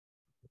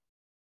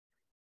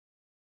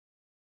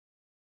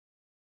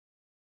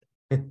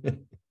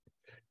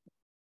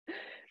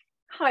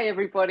Hi,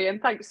 everybody, and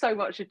thanks so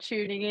much for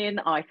tuning in.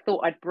 I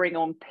thought I'd bring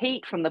on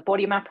Pete from the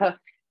BodyMapper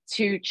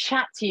to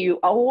chat to you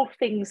all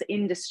things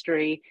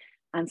industry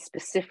and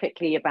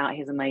specifically about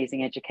his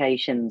amazing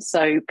education.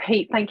 So,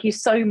 Pete, thank you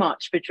so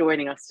much for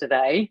joining us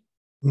today.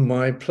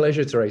 My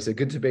pleasure, Teresa.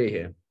 Good to be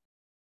here.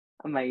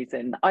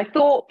 Amazing. I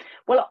thought,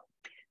 well,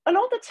 a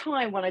lot of the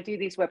time when I do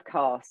these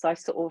webcasts, I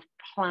sort of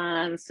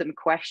plan some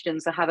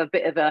questions to have a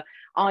bit of an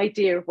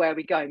idea of where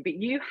we're going, but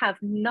you have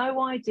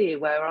no idea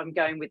where I'm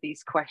going with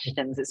these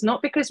questions. It's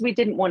not because we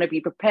didn't want to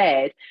be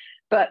prepared,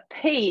 but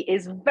Pete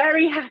is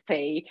very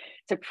happy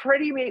to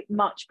pretty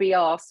much be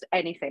asked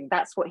anything.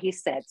 That's what he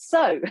said.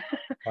 So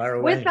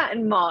with that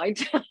in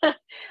mind,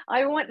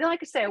 I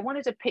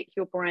wanted to pick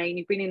your brain.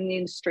 You've been in the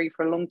industry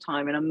for a long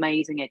time, an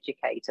amazing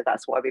educator.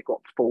 That's why we've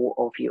got 4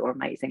 of your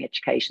amazing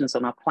educations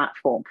on our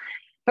platform.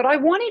 But I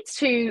wanted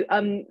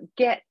to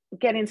get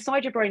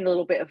inside your brain a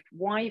little bit of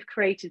why you've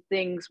created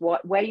things,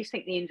 where you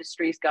think the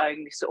industry is going.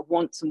 You sort of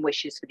want some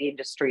wishes for the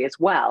industry as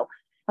well.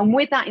 And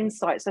with that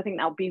insights, I think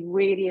that'll be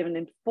really an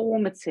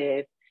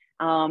informative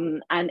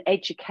and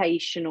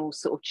educational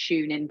sort of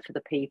tune in for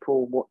the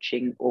people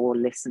watching or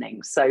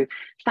listening. So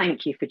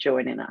thank you for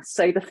joining us.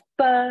 So the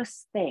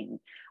first thing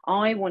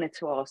I wanted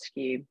to ask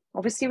you,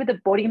 obviously with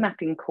the body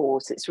mapping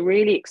course, it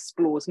really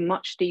explores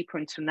much deeper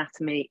into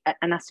anatomy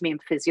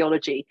and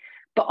physiology.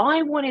 But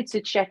I wanted to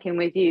check in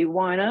with you,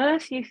 why on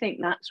earth you think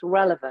that's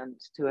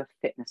relevant to a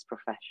fitness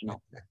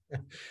professional?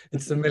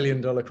 It's the $1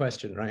 million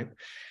question, right?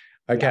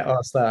 I get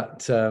asked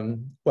that,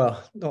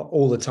 well, not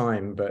all the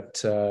time,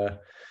 but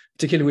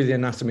particularly with the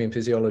anatomy and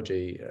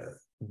physiology,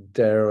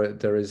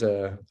 there's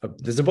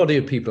a body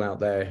of people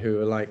out there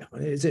who are like,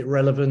 is it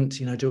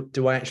relevant? You know,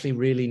 do I actually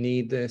really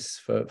need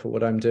this for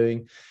what I'm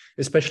doing?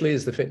 Especially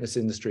as the fitness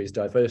industry is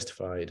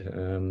diversified.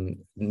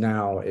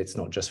 Now it's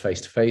not just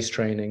face-to-face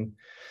training.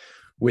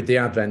 With the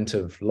advent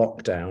of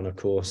lockdown, of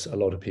course, a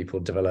lot of people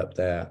develop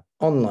their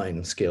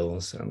online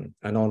skills, and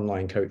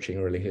online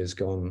coaching really has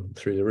gone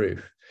through the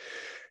roof.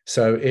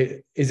 So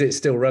is it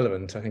still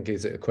relevant? I think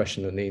is it a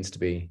question that needs to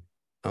be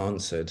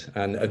answered.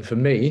 And for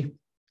me,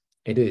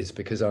 it is,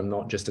 because I'm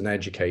not just an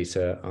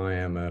educator, I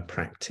am a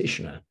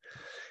practitioner.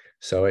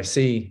 So I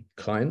see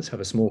clients, have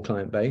a small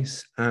client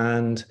base,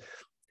 and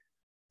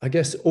I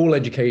guess all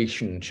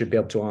education should be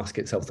able to ask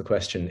itself the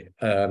question,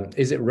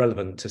 is it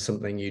relevant to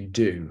something you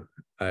do?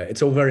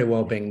 It's all very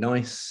well being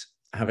nice,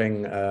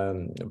 having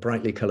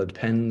brightly colored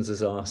pens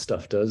as our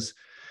stuff does,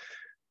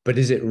 but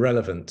is it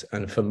relevant?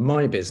 And for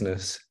my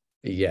business,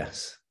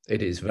 yes,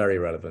 it is very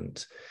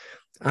relevant.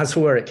 As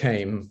for where it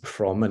came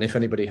from, and if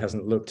anybody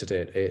hasn't looked at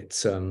it,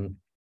 it's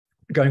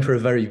going for a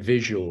very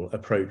visual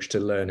approach to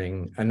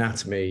learning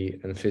anatomy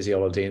and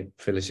physiology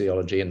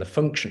and the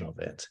function of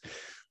it.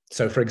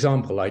 So, for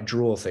example, I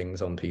draw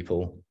things on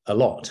people a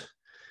lot.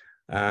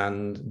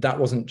 And that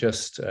wasn't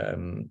just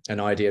an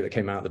idea that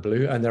came out of the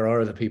blue. And there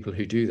are other people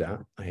who do that,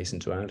 I hasten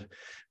to add.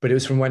 But it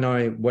was from when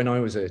I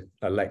was a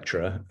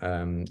lecturer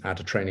at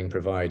a training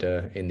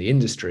provider in the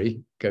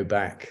industry, go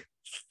back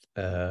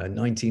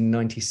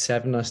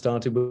 1997, I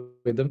started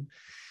with them.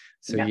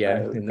 So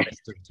yeah, in the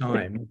midst of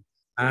time.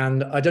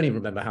 And I don't even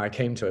remember how I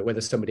came to it,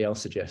 whether somebody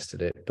else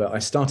suggested it, but I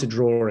started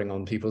drawing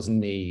on people's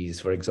knees,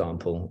 for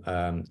example,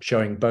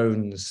 showing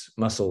bones,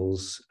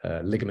 muscles,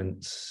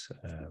 ligaments,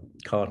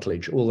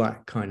 cartilage, all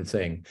that kind of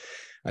thing.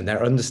 And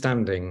their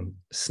understanding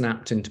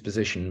snapped into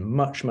position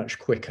much, much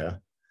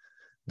quicker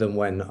than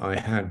when I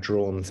had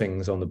drawn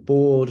things on the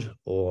board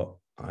or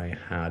I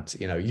had,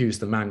 used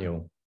the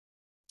manual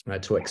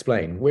to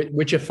explain,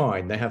 which are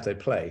fine, they have their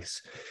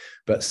place.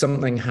 But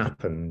something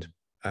happened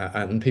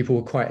and people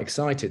were quite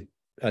excited.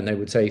 And they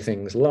would say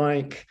things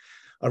like,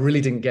 I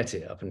really didn't get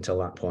it up until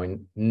that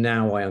point.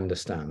 Now I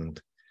understand.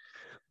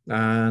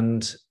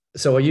 And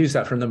so I used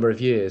that for a number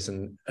of years,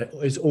 and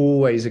it's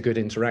always a good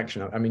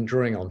interaction. I mean,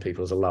 drawing on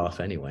people is a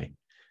laugh anyway.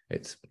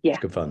 It's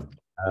good fun.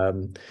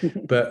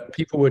 But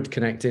people would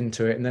connect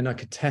into it, and then I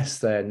could test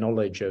their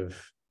knowledge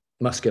of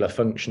muscular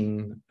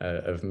function,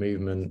 of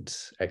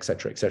movement, et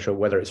cetera,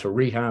 whether it's for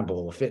rehab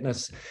or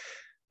fitness.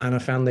 And I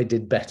found they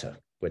did better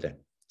with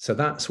it. So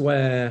that's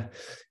where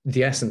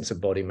the essence of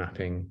body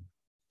mapping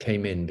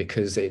came in,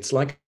 because it's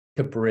like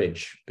a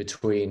bridge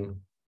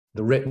between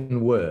the written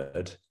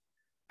word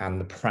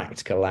and the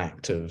practical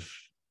act of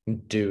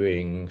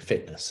doing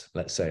fitness,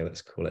 let's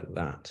call it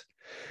that.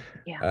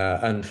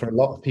 And for a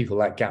lot of people,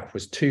 that gap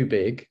was too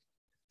big.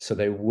 So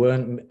they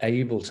weren't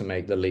able to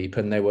make the leap,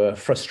 and they were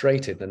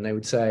frustrated, and they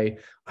would say,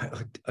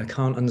 I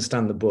can't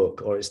understand the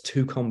book, or it's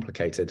too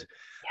complicated.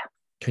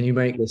 Can you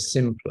make this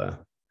simpler?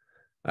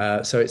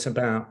 So it's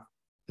about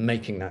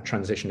making that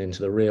transition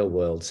into the real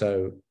world.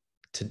 So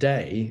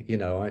today,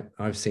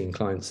 I've seen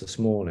clients this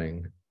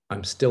morning,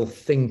 I'm still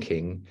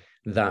thinking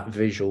that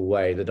visual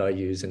way that I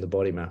use in the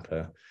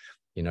BodyMapper,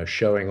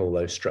 showing all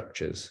those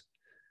structures.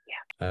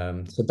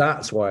 So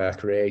that's why I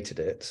created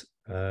it.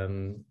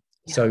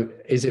 So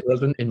is it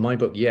relevant? In my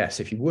book,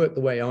 yes. If you work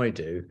the way I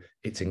do,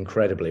 it's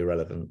incredibly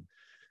relevant.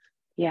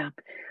 Yeah.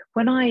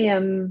 When I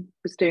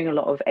was doing a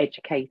lot of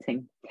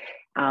educating,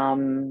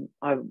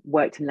 I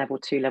worked in level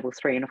 2, level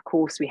 3, and of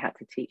course we had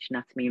to teach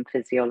anatomy and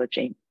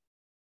physiology.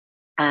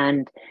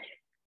 And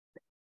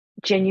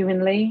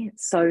genuinely,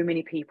 so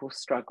many people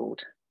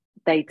struggled.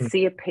 They'd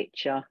see a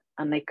picture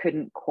and they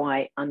couldn't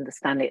quite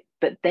understand it,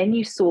 but then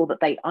you saw that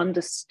they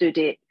understood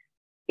it.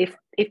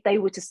 If they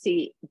were to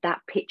see that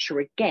picture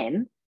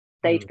again,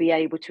 they'd be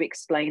able to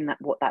explain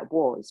that what that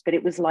was. But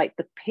it was like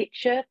the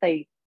picture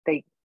they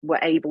were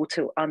able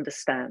to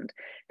understand.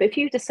 But if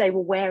you just say,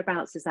 well,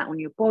 whereabouts is that on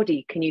your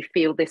body? Can you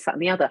feel this, that,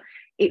 and the other?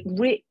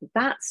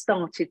 That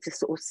started to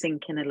sort of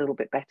sink in a little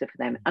bit better for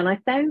them. And I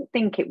don't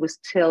think it was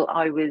till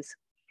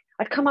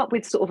I'd come up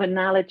with sort of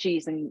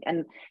analogies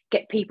and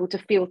get people to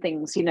feel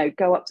things, you know,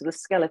 go up to the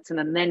skeleton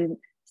and then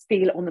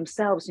feel it on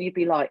themselves. And you'd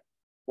be like,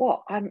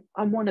 what? I'm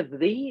one of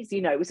these,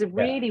 you know. It was a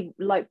really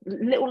like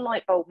little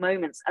light bulb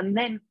moments. And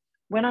then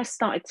when I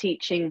started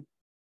teaching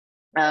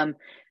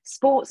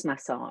sports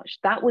massage,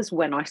 that was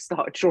when I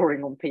started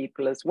drawing on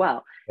people as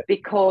well,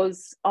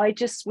 because I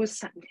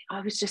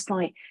was just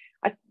like,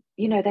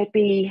 you know, they'd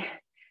be,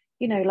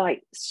 you know,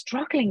 like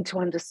struggling to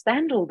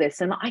understand all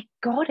this, and I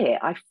got it.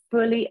 I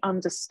fully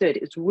understood.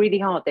 It was really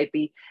hard. They'd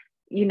be,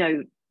 you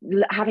know,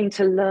 having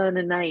to learn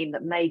a name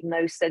that made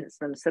no sense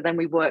to them. So then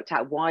we worked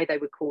out why they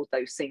were called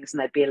those things, and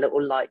there'd be a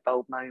little light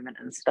bulb moment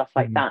and stuff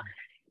like that.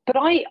 But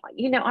I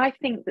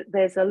think that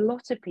there's a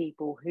lot of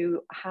people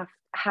who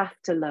have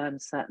to learn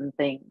certain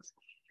things,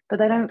 but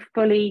they don't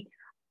fully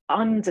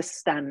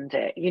understand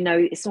it. You know,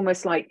 it's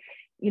almost like,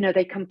 you know,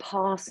 they can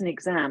pass an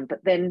exam, but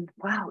then,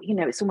 wow, you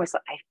know, it's almost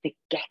like they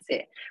forget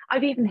it.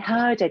 I've even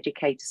heard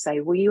educators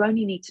say, well, you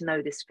only need to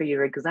know this for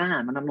your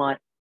exam. And I'm like,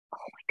 oh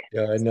my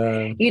goodness. Yeah, I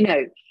know. You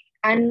know,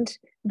 and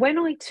when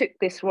I took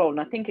this role, and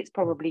I think it's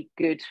probably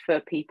good for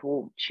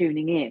people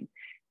tuning in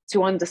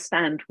to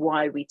understand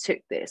why we took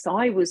this,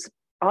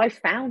 I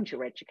found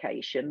your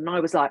education and I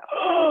was like,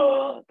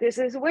 oh, this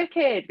is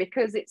wicked,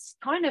 because it's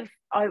kind of,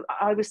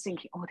 I was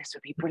thinking, oh, this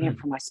would be brilliant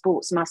for my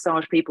sports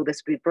massage people.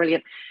 This would be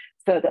brilliant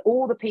for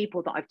all the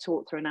people that I've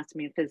taught through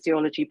anatomy and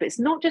physiology. But it's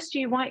not just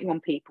you writing on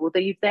people,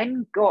 that you've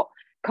then got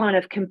kind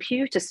of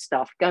computer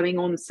stuff going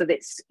on. So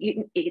that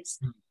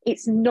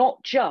it's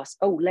not just,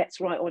 oh, let's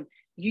write on.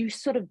 You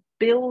sort of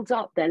build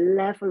up their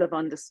level of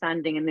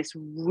understanding in this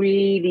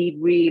really,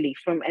 really,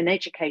 from an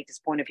educator's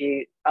point of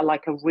view,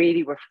 like a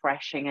really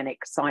refreshing and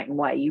exciting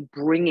way. You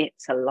bring it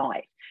to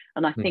life.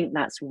 And I think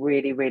that's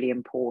really, really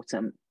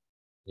important.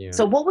 Yeah.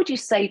 So what would you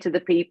say to the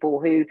people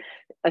who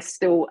are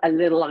still a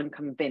little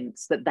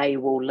unconvinced that they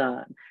will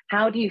learn?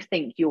 How do you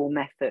think your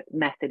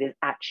method is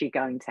actually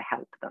going to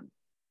help them?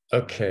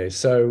 Okay,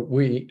 so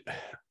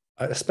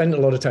I spent a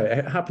lot of time.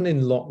 It happened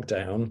in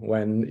lockdown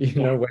when,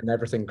 you know, when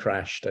everything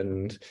crashed,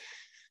 and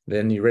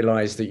then you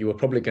realized that you were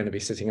probably going to be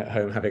sitting at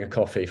home having a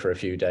coffee for a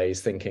few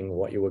days thinking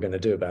what you were going to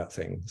do about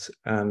things.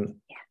 And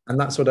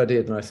that's what I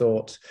did. And I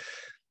thought,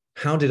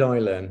 how did I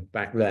learn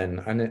back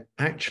then? And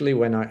actually,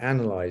 when I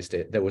analyzed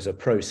it, there was a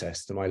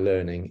process to my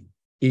learning,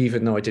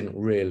 even though I didn't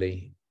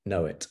really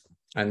know it.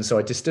 And so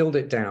I distilled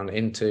it down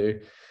into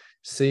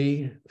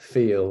see,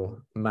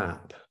 feel,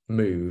 map,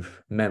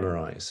 move,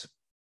 memorize.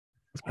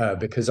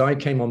 Because I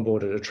came on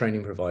board at a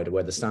training provider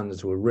where the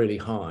standards were really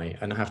high,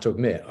 and I have to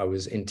admit, I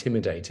was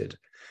intimidated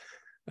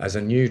as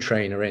a new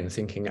trainer in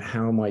thinking,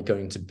 how am I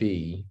going to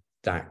be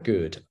that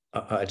good?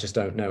 I just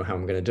don't know how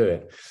I'm going to do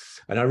it.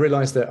 And I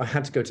realized that I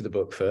had to go to the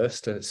book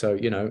first. And so,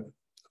 you know,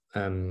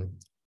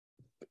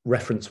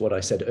 reference what I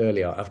said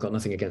earlier, I've got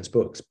nothing against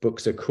books.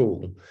 Books are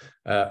cool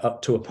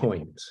up to a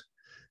point.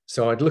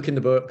 So I'd look in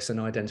the books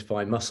and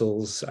identify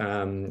muscles,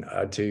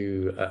 I'd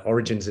do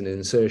origins and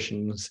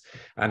insertions,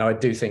 and I'd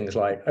do things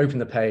like open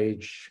the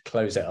page,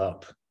 close it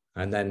up,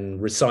 and then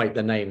recite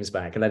the names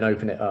back, and then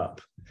open it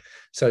up.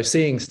 So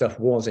seeing stuff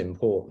was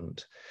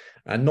important.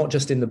 And not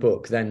just in the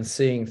book, then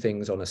seeing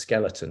things on a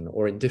skeleton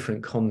or in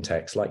different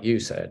contexts, like you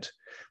said,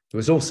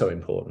 was also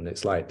important.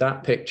 It's like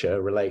that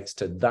picture relates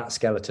to that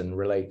skeleton,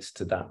 relates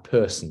to that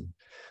person.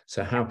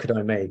 So how could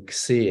I make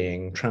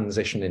seeing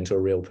transition into a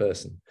real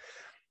person?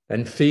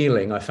 And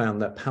feeling, I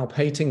found that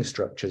palpating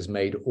structures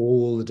made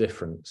all the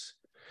difference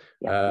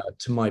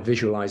to my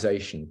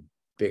visualization,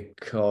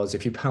 because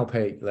if you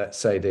palpate, let's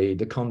say, the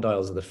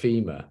condyles of the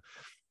femur,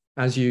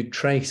 as you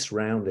trace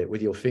around it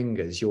with your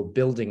fingers, you're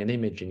building an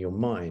image in your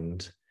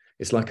mind.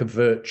 It's like a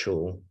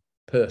virtual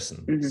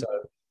person. So,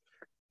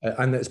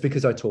 and that's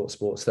because I taught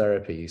sports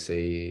therapy, you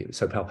see,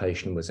 so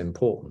palpation was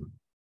important.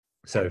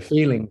 So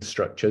feeling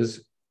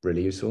structures,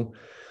 really useful.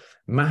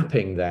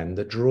 Mapping then,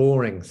 the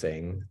drawing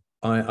thing,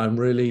 I'm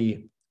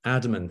really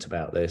adamant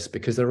about this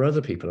because there are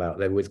other people out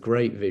there with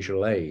great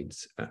visual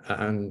aids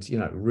and, you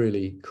know,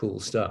 really cool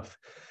stuff.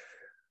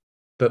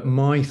 But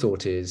my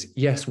thought is,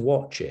 yes,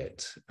 watch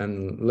it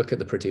and look at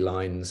the pretty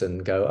lines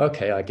and go,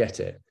 okay, I get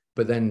it,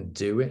 but then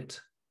do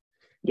it.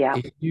 Yeah.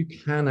 If you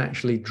can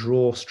actually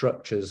draw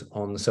structures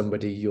on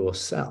somebody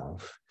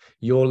yourself,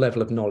 your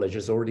level of knowledge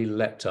has already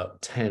leapt up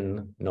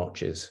 10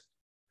 notches.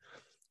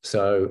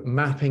 So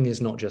mapping is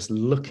not just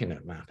looking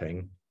at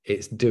mapping,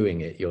 it's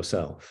doing it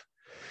yourself.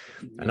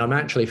 And I'm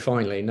actually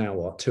finally now,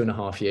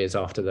 2.5 years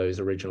after those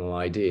original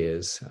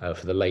ideas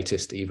for the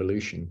latest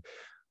evolution,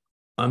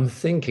 I'm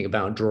thinking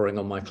about drawing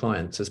on my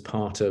clients as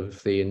part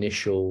of the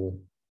initial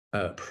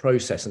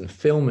process and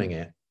filming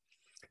it.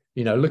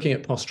 Looking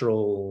at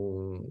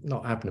postural,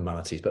 not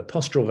abnormalities, but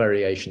postural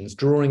variations,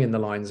 drawing in the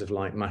lines of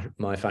like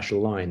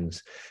myofascial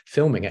lines,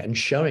 filming it and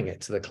showing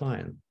it to the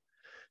client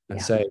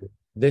and say,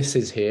 this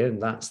is here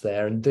and that's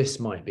there, and this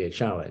might be a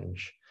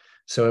challenge.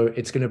 So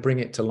it's going to bring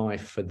it to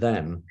life for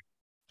them.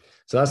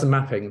 So that's the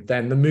mapping.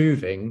 Then the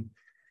moving,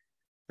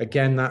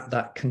 again,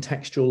 that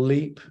contextual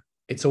leap,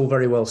 it's all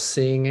very well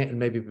seeing it and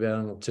maybe being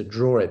able to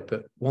draw it,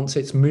 but once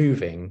it's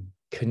moving,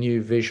 can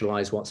you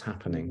visualize what's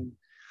happening?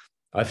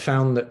 I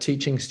found that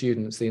teaching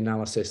students the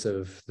analysis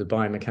of the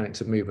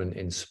biomechanics of movement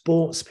in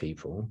sports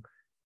people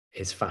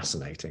is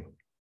fascinating.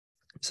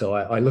 So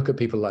I look at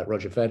people like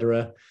Roger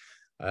Federer.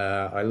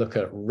 I look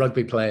at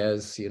rugby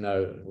players,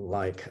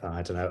 like,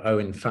 I don't know,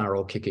 Owen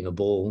Farrell kicking a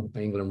ball,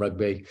 England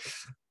rugby.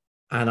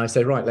 And I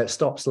say, right, let's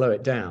stop, slow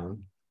it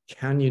down.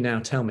 Can you now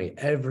tell me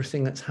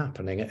everything that's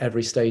happening at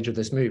every stage of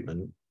this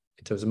movement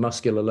in terms of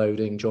muscular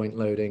loading, joint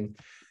loading?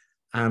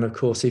 And of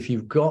course, if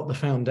you've got the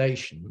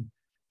foundation,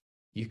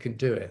 you can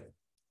do it.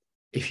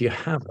 If you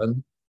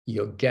haven't,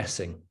 you're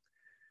guessing.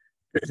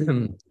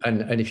 and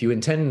if you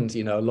intend,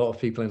 a lot of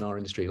people in our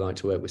industry like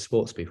to work with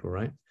sports people,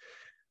 right?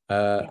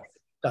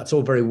 That's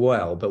all very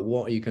well, but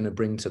what are you going to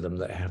bring to them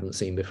that they haven't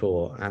seen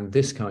before? And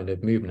this kind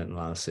of movement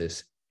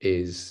analysis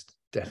is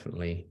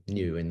definitely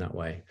new in that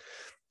way.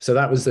 So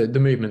that was the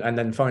movement. And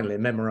then finally,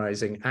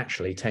 memorizing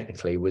actually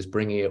technically was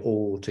bringing it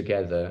all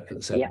together at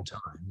the same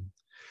time.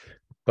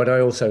 But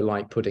I also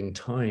like putting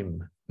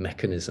time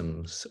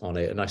mechanisms on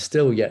it. And I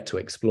still yet to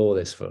explore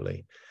this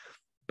fully.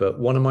 But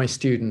one of my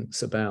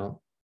students about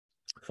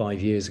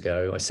 5 years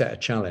ago, I set a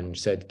challenge,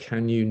 said,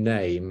 can you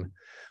name,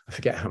 I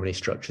forget how many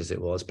structures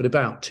it was, but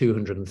about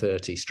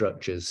 230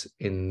 structures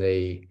in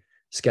the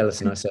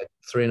skeleton. I said,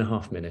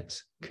 3.5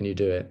 minutes. Can you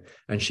do it?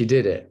 And she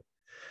did it.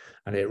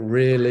 And it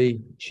really,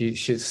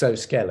 she's so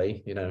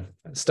skelly,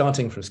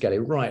 starting from skelly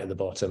right at the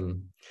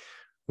bottom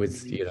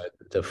with,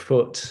 the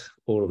foot,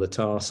 all of the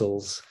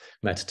tarsals,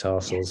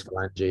 metatarsals,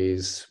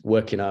 phalanges,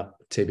 working up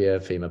tibia,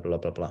 femur, blah,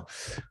 blah, blah,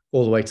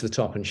 all the way to the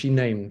top. And she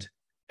named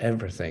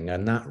everything.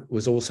 And that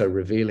was also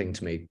revealing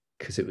to me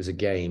because it was a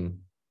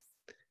game.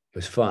 It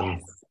was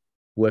fun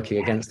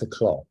working against the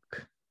clock.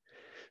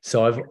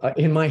 So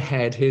in my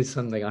head, here's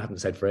something I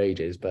haven't said for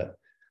ages, but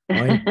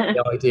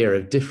the idea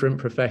of different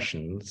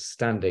professions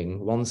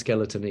standing one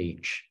skeleton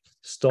each,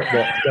 stop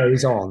what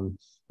goes on,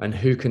 and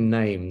who can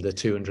name the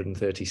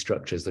 230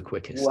 structures the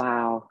quickest.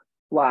 Wow.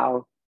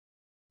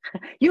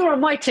 You're on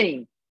my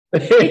team.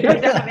 You're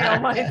definitely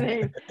on my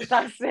team.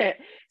 That's it.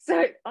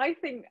 So I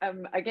think,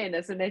 again,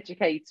 as an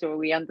educator,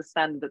 we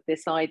understand that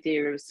this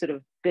idea of sort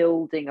of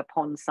building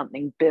upon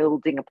something.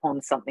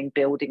 And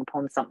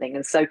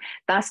so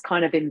that's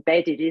kind of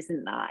embedded,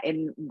 isn't that,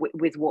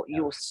 with what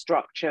your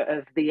structure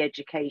of the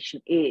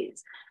education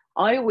is.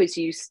 I always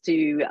used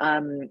to,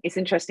 it's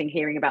interesting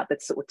hearing about the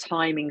sort of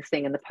timing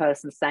thing and the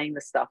person saying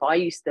the stuff. I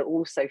used to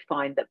also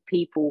find that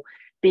people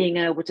being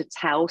able to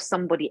tell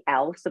somebody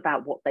else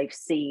about what they've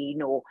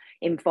seen or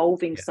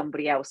involving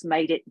somebody else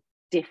made it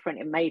different.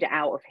 It made it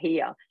out of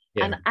here.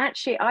 And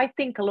actually, I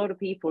think a lot of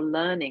people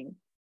learning,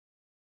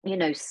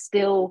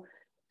 still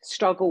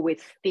struggle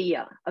with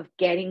fear of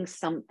getting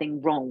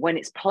something wrong. When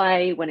it's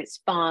play, when it's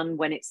fun,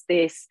 when it's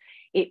this,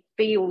 it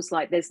feels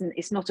like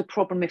it's not a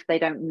problem if they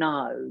don't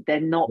know. They're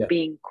not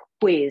being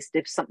quizzed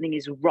if something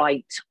is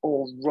right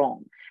or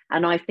wrong.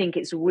 And I think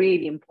it's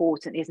really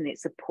important, isn't it,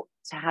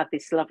 to have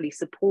this lovely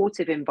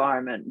supportive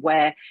environment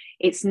where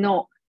it's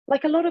not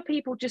like a lot of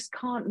people just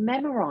can't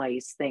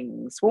memorize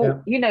things.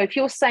 Well, if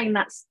you're saying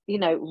that's,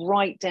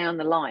 right down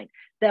the line,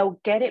 they'll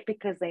get it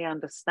because they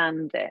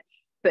understand it.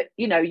 But,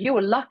 you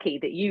were lucky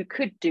that you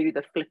could do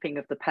the flipping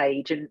of the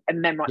page and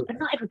memorize, but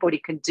not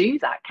everybody can do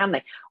that, can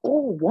they?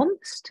 Or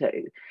wants to.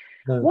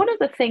 No. One of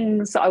the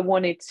things I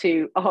wanted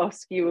to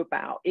ask you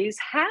about is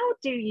how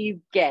do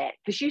you get,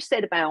 because you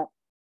said about,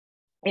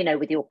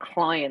 with your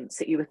clients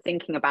that you were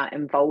thinking about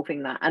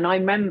involving that. And I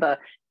remember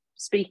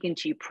speaking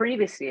to you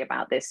previously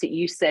about this, that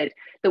you said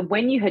that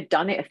when you had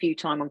done it a few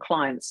times on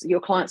clients, your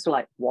clients were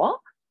like, what?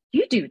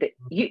 You do that?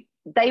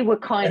 They were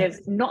kind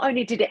of, not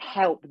only did it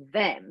help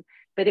them,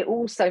 but it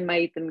also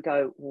made them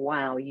go,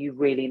 wow, you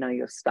really know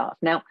your stuff.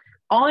 Now,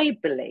 I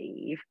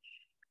believe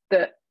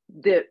that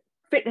the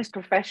fitness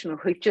professional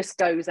who just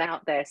goes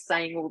out there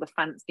saying all the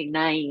fancy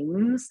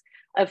names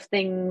of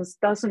things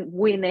doesn't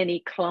win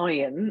any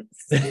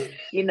clients. Do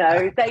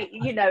they,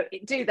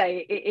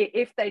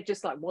 if they're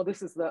just like, well,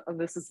 this is the,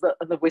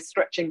 and we're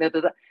stretching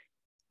the.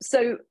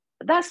 So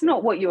that's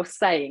not what you're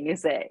saying,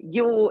 is it?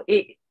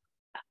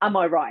 Am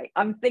I right?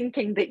 I'm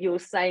thinking that you're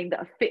saying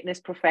that a fitness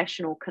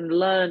professional can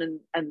learn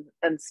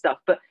and stuff,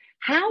 but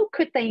how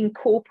could they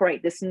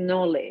incorporate this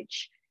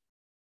knowledge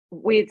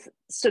with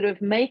sort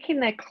of making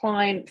their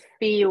client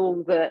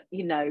feel that,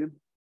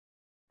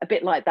 a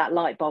bit like that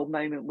light bulb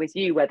moment with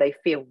you where they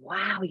feel,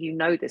 wow,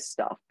 this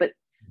stuff, but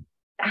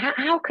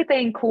how could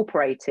they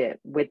incorporate it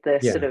with the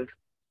sort of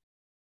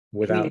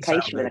without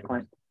communication with a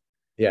client?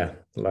 Yeah,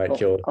 like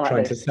you're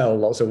trying to sell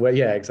lots of words.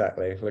 Yeah,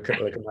 exactly. Look at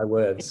my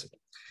words.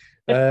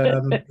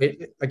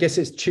 I guess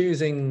it's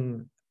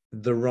choosing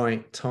the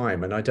right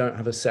time, and I don't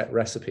have a set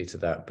recipe to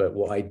that. But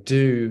what I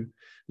do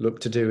look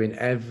to do in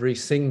every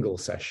single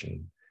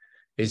session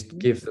is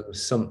give them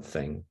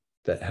something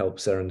that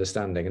helps their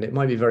understanding, and it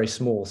might be very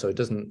small, so it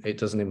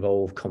doesn't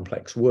involve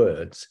complex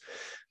words,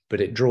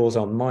 but it draws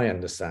on my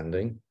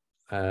understanding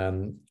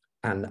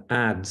and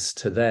adds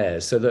to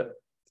theirs, so that,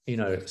 you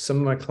know, some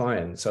of my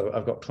clients, so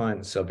I've got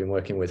clients I've been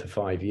working with for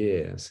 5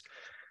 years.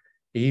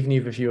 Even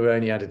if you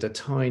only added a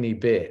tiny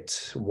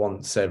bit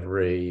once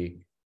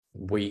every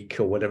week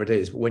or whatever it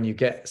is, when you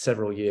get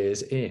several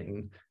years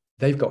in,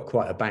 they've got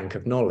quite a bank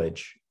of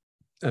knowledge.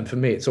 And for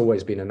me, it's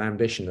always been an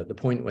ambition at the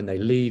point when they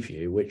leave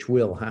you, which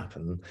will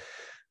happen,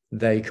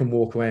 they can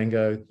walk away and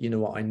go, you know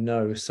what, I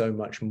know so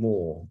much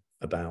more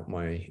about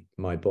my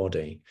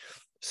body.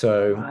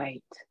 So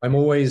I'm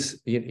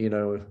always, you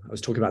know, I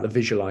was talking about the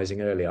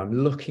visualizing earlier. I'm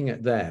looking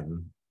at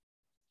them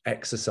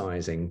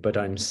exercising, but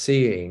I'm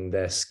seeing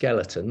their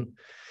skeleton,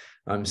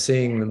 I'm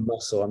seeing the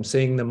muscle, I'm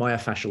seeing the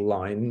myofascial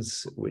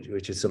lines,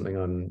 which is something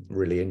I'm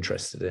really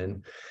interested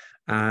in,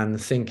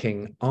 and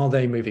thinking, are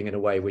they moving in a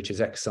way which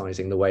is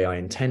exercising the way I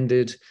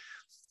intended?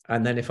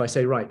 And then if I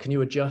say, right, can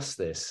you adjust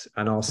this?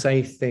 And I'll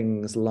say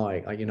things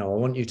like, you know, I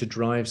want you to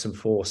drive some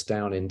force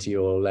down into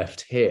your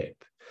left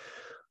hip.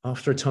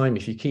 After a time,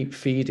 if you keep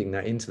feeding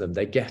that into them,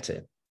 they get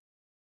it.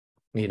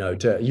 You know,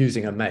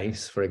 using a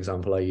mace, for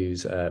example, I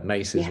use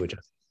maces, which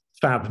are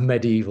fab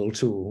medieval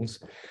tools.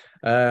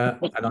 And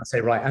I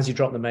say, right, as you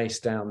drop the mace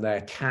down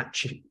there,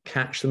 catch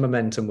the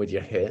momentum with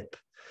your hip,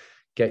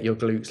 get your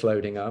glutes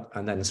loading up,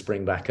 and then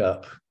spring back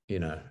up, you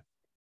know.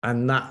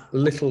 And that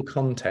little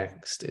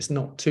context, it's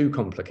not too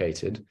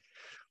complicated,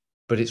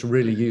 but it's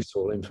really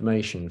useful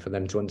information for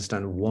them to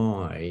understand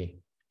why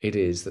it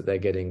is that they're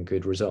getting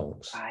good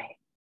results. Right.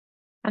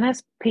 And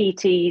as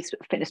PTs,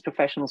 fitness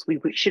professionals, we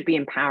should be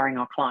empowering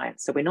our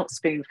clients. So we're not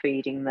spoon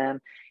feeding them.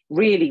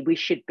 Really, we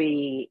should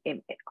be,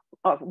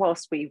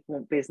 whilst we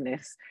want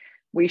business,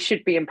 we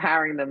should be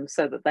empowering them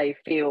so that they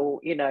feel,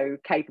 you know,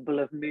 capable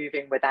of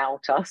moving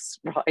without us,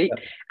 right? Yeah.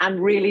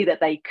 And really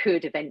that they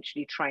could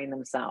eventually train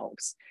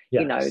themselves,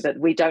 you know, that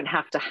we don't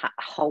have to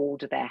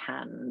hold their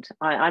hand.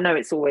 I know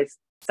it's always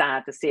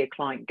sad to see a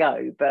client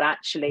go, but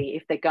actually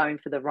if they're going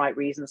for the right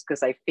reasons because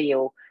they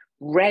feel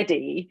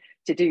ready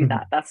to do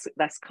that,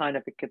 that's kind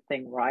of a good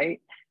thing, right?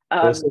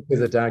 Or sick of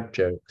the dad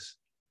jokes.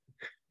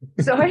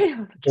 Sorry?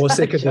 Or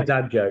sick of the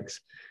dad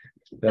jokes.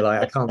 They're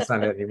like, I can't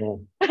stand it anymore.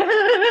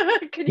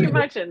 Can you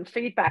imagine?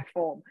 Feedback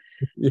form.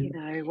 You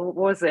know, what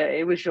was it?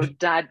 It was your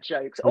dad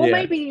jokes. Or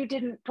maybe you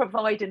didn't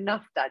provide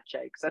enough dad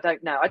jokes. I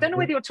don't know. I don't know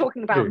whether you're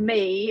talking about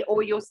me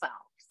or yourself.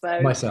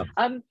 So myself.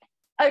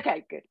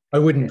 Okay, good. I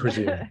wouldn't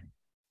presume.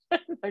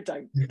 No,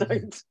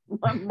 don't.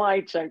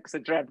 My jokes are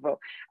dreadful.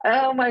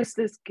 Almost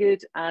as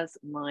good as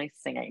my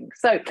singing.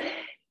 So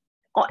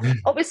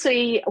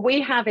obviously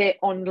we have it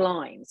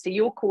online. So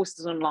your course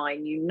is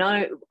online. You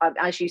know,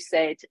 as you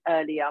said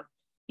earlier,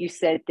 you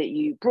said that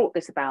you brought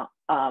this about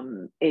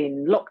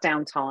in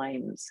lockdown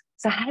times.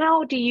 So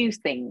how do you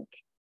think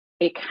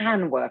it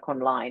can work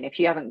online if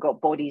you haven't got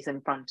bodies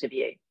in front of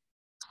you?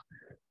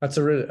 That's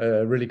a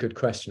really good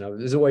question.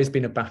 There's always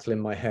been a battle in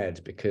my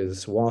head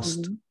because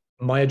whilst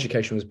my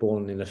education was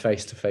born in a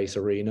face-to-face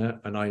arena,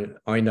 and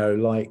I know,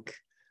 like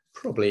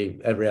probably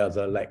every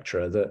other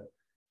lecturer, that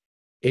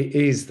it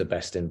is the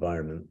best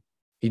environment.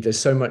 There's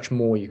so much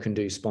more you can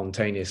do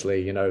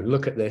spontaneously, you know,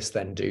 look at this,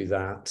 then do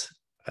that,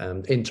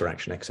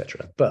 interaction,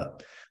 etc.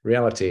 But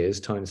reality is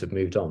times have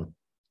moved on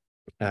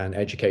and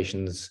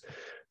education's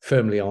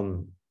firmly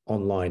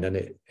online,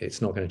 and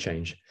it's not going to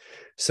change.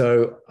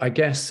 So I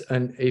guess,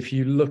 and if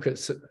you look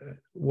at,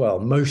 well,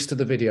 most of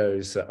the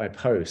videos that I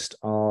post,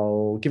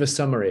 I'll give a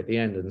summary at the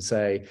end and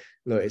say,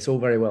 look, it's all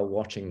very well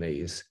watching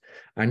these.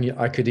 And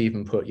I could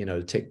even put, you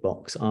know, tick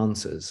box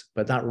answers,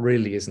 but that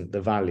really isn't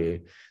the value.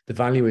 The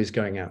value is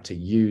going out to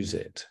use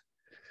it.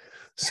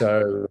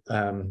 So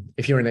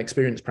if you're an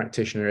experienced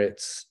practitioner,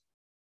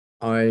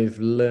 I've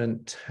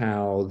learned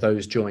how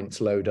those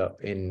joints load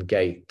up in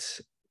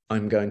gait.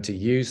 I'm going to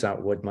use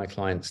that with my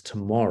clients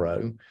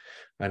tomorrow,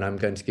 and I'm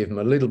going to give them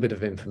a little bit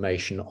of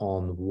information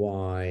on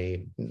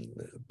why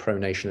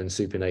pronation and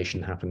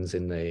supination happens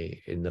in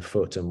the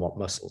foot and what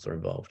muscles are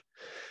involved.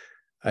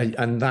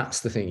 And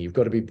that's the thing. You've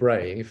got to be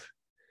brave,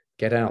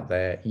 get out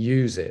there,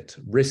 use it,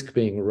 risk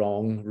being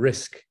wrong,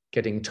 risk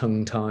getting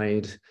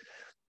tongue-tied,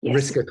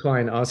 risk a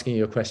client asking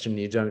you a question and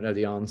you don't know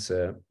the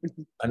answer.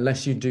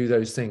 Unless you do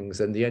those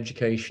things, and the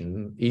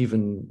education,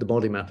 even the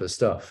BodyMapper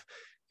stuff,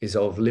 is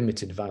of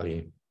limited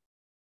value.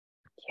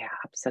 Yeah,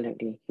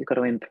 absolutely. You've got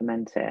to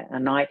implement it.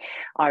 And I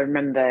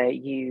remember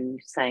you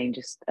saying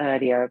just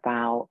earlier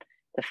about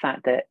the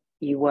fact that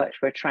you worked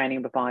for a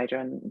training provider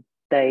and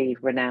they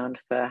renowned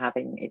for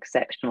having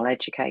exceptional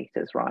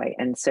educators, right?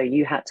 And so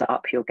you had to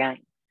up your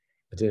game,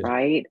 I did.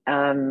 Right?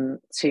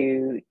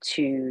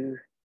 To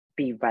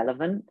be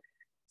relevant.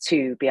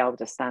 to be able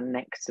to stand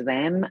next to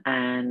them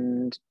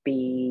and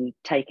be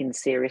taken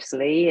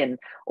seriously and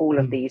all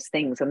of these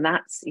things. And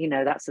that's, you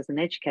know, that's as an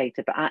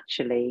educator, but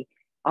actually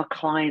our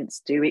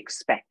clients do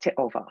expect it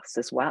of us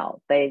as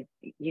well. They,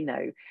 you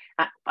know,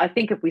 I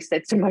think if we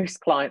said to most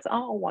clients,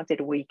 oh, I did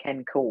a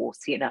weekend course,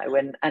 you know,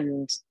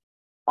 and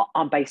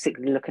I'm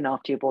basically looking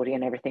after your body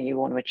and everything you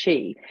want to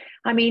achieve.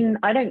 I mean,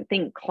 I don't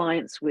think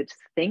clients would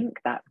think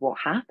that's what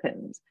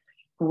happens.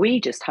 We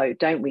just hope,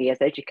 don't we,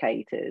 as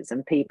educators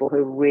and people who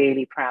are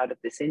really proud of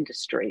this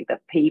industry,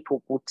 that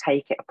people will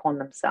take it upon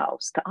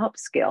themselves to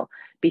upskill,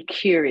 be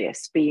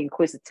curious, be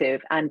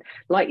inquisitive, and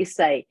like you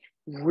say,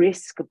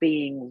 risk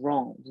being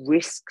wrong,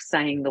 risk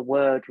saying the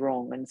word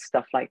wrong and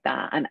stuff like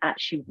that, and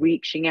actually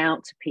reaching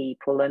out to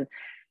people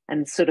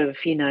and sort of,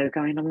 you know,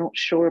 going, I'm not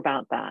sure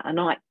about that. And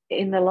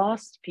in the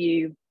last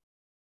few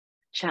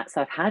chats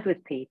I've had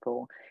with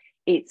people,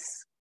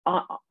 it's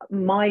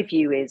my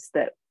view is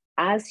that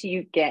as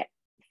you get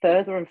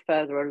further and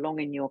further along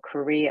in your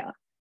career,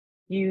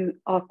 you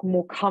are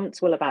more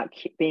comfortable about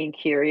being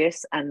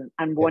curious and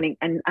wanting,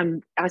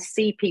 and I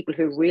see people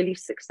who are really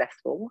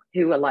successful,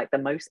 who are like the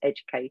most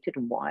educated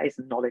and wise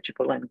and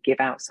knowledgeable and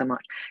give out so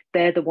much.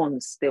 They're the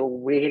ones still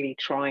really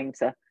trying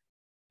to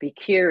be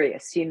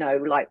curious, you know,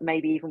 like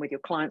maybe even with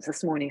your clients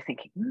this morning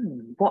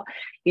thinking, what,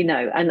 you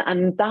know,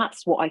 and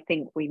that's what I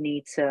think we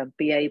need to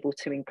be able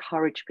to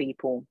encourage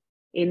people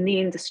in the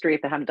industry,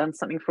 if they haven't done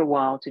something for a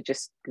while, to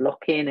just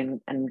lock in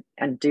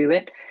and do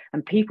it.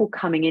 And people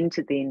coming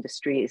into the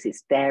industry,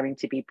 it's daring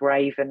to be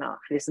brave enough,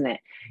 isn't it,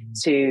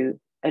 to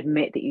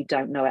admit that you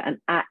don't know it. And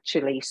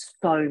actually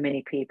so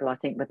many people, I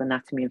think, with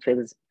anatomy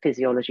and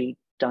physiology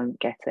don't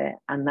get it,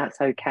 and that's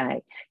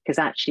okay, because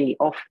actually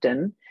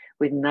often,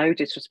 with no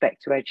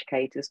disrespect to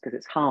educators, because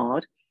it's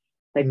hard,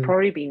 they've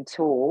probably been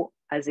taught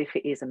as if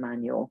it is a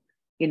manual,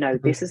 you know,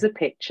 this is a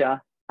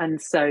picture. And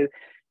so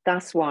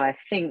that's why I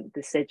think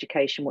this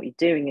education, what you're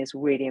doing, is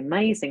really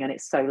amazing. And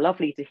it's so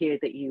lovely to hear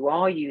that you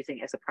are using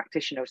it as a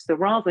practitioner. So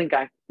rather than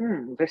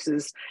going, this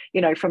is,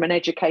 you know, from an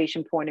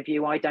education point of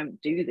view, I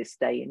don't do this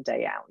day in,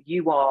 day out.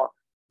 You are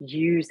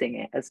using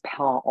it as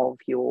part of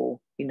your,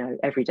 you know,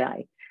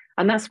 everyday.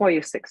 And that's why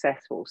you're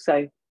successful.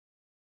 So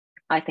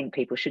I think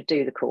people should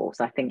do the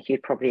course. I think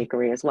you'd probably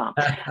agree as well.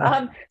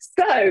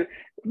 So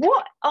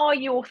what are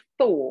your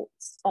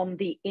thoughts on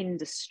the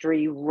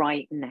industry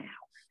right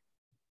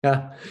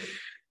now?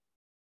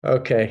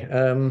 Okay.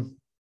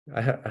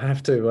 I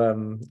have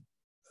to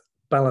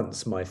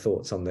balance my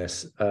thoughts on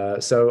this.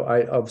 So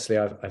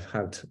I've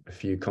had a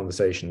few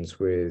conversations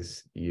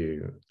with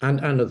you and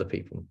other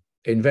people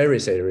in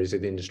various areas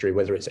of the industry,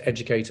 whether it's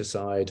educator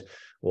side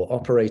or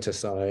operator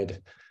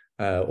side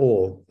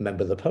or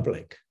member of the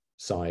public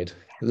side,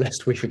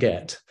 lest we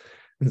forget,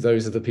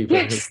 those are the people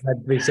who are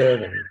meant to be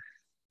serving.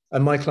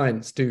 And my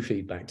clients do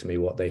feed back to me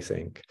what they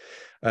think.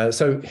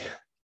 So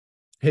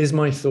here's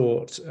my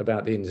thought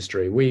about the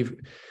industry.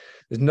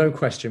 There's no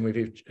question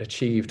we've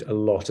achieved a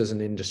lot as an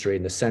industry,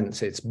 in the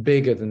sense it's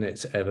bigger than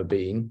it's ever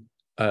been.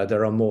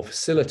 There are more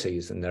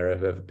facilities than there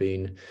have ever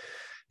been.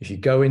 If you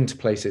go into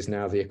places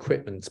now, the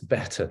equipment's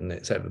better than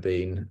it's ever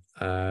been.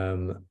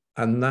 And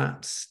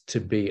that's to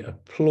be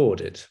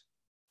applauded,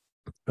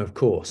 of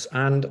course.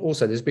 And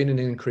also there's been an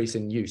increase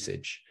in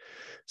usage.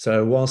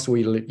 So whilst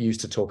we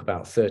used to talk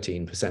about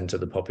 13% of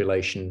the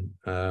population,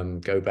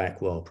 go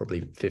back, well,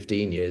 probably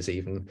 15 years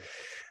even,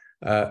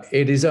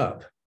 it is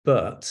up,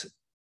 but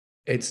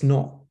it's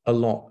not a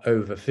lot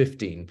over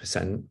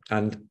 15%.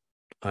 And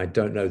I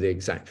don't know the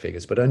exact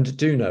figures, but I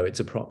do know it's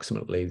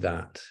approximately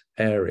that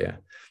area.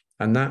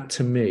 And that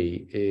to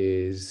me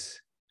is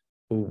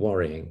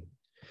worrying.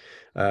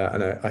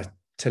 And I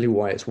tell you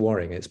why it's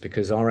worrying. It's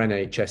because our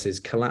NHS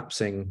is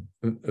collapsing,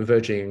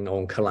 verging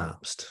on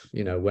collapsed.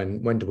 You know,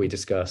 when do we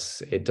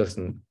discuss it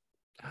doesn't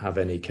have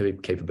any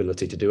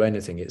capability to do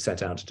anything it's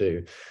set out to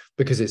do,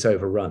 because it's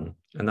overrun.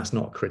 And that's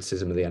not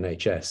criticism of the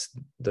NHS.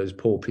 Those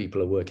poor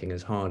people are working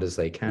as hard as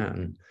they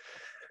can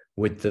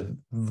with the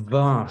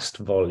vast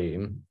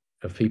volume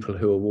of people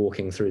who are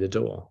walking through the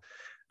door.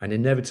 And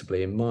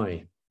inevitably, in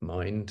my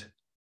mind,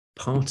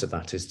 part of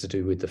that is to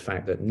do with the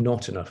fact that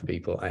not enough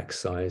people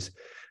exercise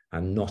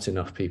and not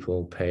enough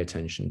people pay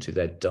attention to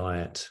their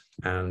diet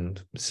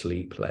and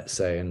sleep, let's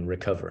say, and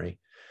recovery.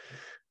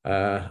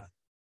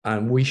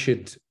 And we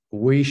should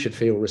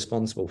feel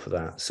responsible for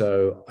that.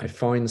 So I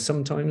find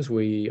sometimes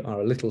we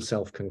are a little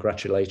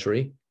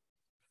self-congratulatory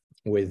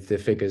with the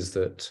figures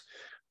that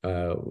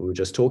we were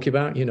just talking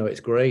about. You know, it's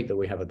great that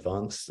we have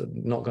advanced,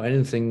 not got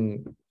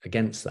anything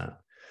against that.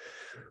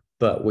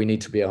 But we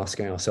need to be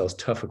asking ourselves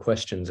tougher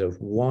questions of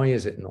why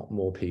is it not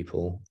more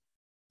people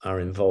are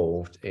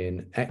involved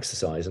in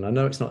exercise? And I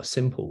know it's not a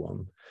simple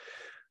one,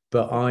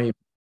 but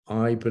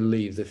I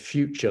believe the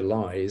future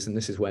lies, and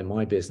this is where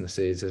my business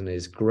is and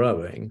is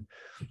growing.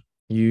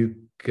 You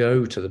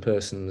go to the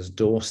person's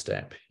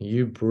doorstep,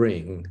 you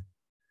bring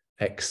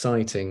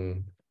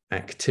exciting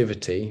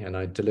activity, and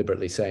I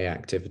deliberately say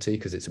activity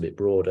because it's a bit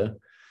broader.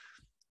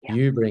 Yeah.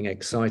 You bring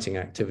exciting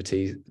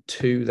activity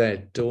to their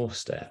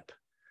doorstep,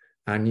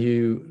 and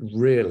you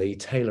really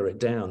tailor it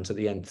down to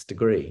the nth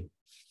degree.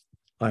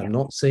 I'm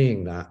not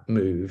seeing that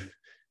move,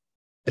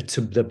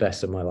 to the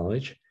best of my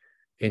knowledge,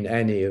 in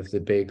any of the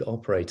big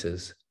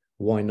operators.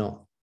 Why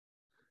not?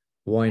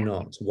 Why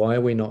not? Why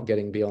are we not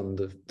getting beyond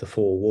the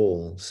four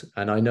walls?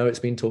 And I know it's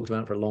been talked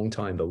about for a long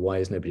time, but why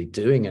is nobody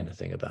doing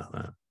anything about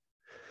that?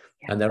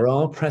 And there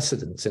are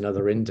precedents in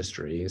other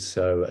industries.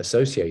 So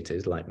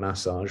associated, like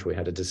massage, we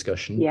had a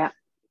discussion.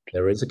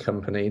 There is a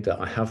company that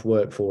I have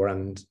worked for,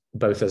 and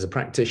both as a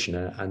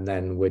practitioner and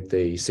then with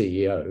the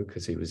CEO,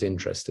 because he was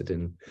interested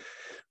in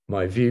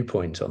my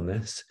viewpoint on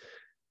this,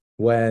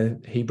 where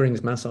he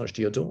brings massage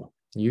to your door.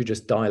 You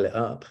just dial it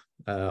up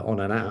on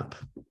an app,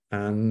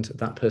 and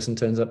that person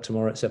turns up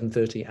tomorrow at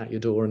 7:30 at your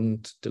door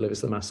and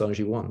delivers the massage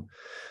you want.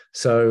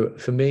 So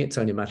for me, it's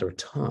only a matter of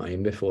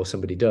time before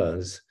somebody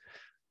does,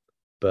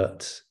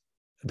 but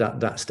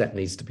that step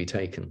needs to be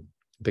taken,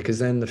 because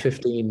then the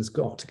 15's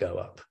got to go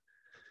up.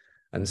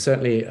 And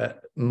certainly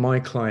my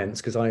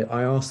clients, because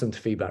I ask them to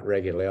feedback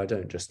regularly, I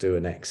don't just do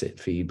an exit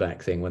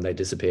feedback thing when they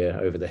disappear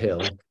over the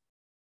hill.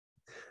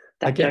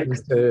 I get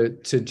them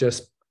to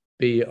just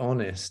be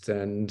honest,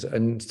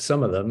 and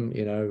some of them,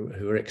 you know,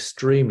 who are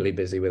extremely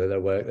busy with their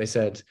work, they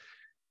said,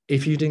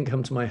 if you didn't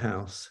come to my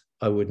house,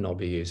 I would not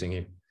be using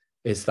you.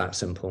 It's that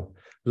simple.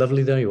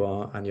 Lovely though you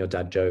are, and your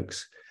dad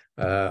jokes,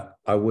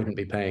 I wouldn't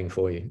be paying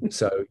for you.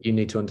 So you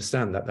need to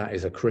understand that that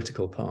is a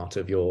critical part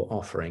of your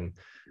offering,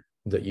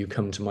 that you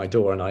come to my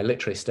door. And I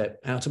literally step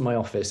out of my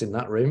office in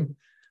that room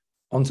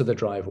onto the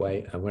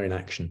driveway, and we're in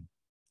action.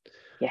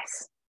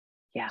 Yes.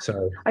 Yeah.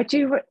 So I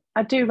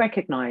do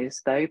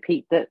recognize though,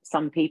 Pete, that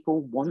some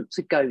people want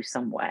to go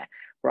somewhere,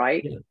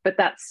 right? But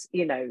that's,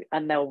 you know,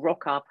 and they'll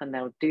rock up and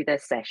they'll do their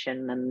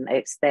session, and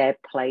it's their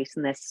place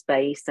and their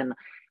space. And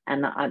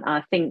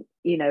I think,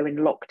 you know, in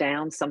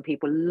lockdown, some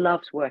people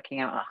loved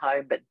working out at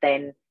home, but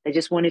then they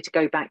just wanted to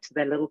go back to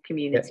their little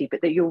community.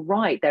 But that, you're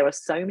right, there are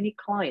so many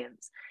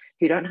clients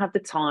who don't have the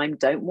time,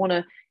 don't want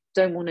to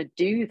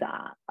do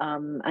that,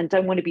 and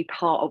don't want to be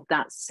part of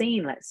that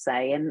scene, let's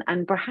say,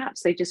 and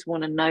perhaps they just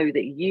want to know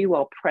that you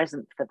are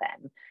present for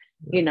them,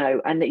 you know,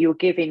 and that you're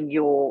giving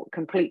your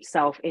complete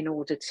self in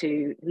order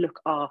to look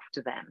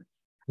after them.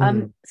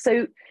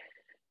 So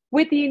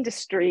with the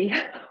industry,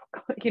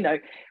 you know,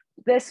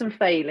 there's some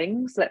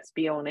failings, let's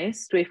be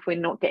honest, if we're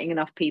not getting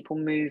enough people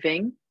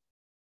moving.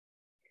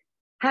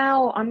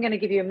 I'm going to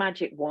give you a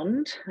magic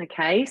wand.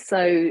 Okay,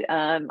 so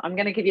I'm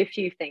going to give you a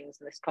few things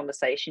in this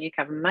conversation. You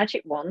can have a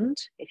magic wand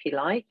if you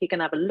like. You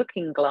can have a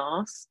looking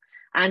glass,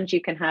 and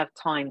you can have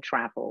time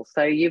travel.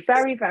 So you're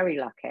very, very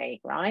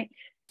lucky, right?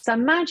 So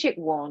magic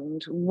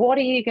wand, what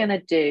are you going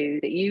to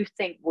do that you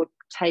think would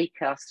take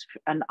us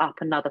up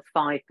another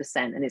 5%?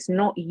 And it's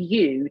not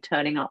you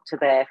turning up to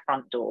their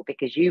front door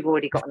because you've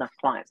already got enough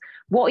clients.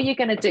 What are you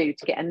going to do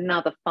to get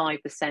another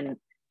 5%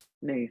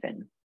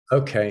 moving?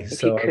 Okay,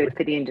 if you could,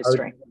 for the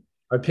industry.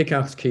 I pick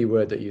out the key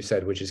word that you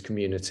said, which is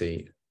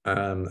community.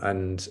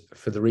 And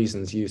for the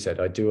reasons you said,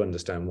 I do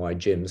understand why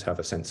gyms have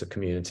a sense of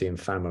community and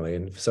family.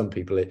 And for some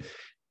people,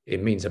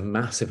 it means a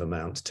massive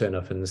amount to turn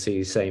up and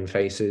see same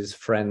faces,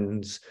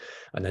 friends,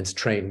 and then to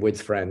train with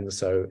friends.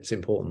 So it's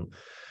important.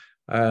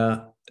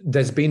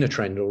 There's been a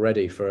trend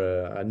already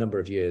for a number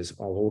of years of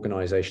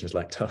organizations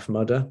like Tough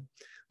Mudder,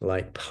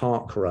 like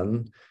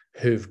Parkrun,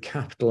 who've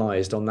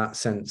capitalized on that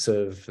sense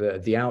of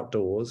the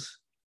outdoors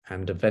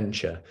and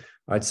adventure.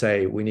 I'd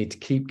say we need to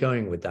keep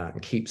going with that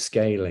and keep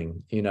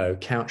scaling, you know,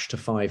 couch to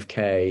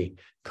 5K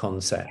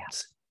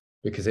concepts,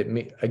 because it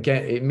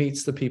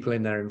meets the people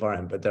in their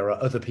environment, but there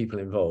are other people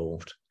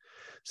involved.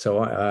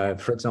 So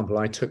for example,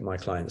 I took my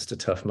clients to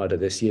Tough Mudder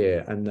this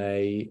year, and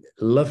they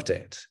loved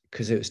it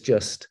because it was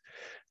just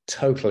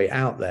totally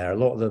out there. A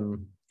lot of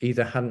them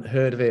either hadn't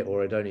heard of it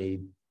or had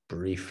only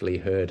briefly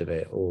heard of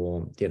it,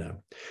 or, you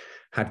know,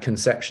 had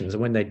conceptions.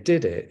 And when they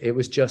did it, it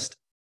was just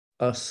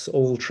us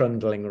all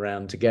trundling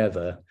around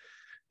together,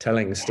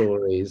 telling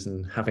stories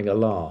and having a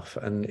laugh.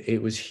 And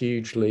it was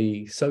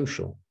hugely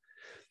social.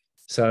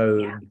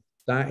 So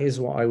that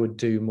is what I would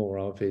do more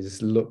of,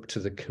 is look to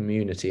the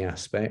community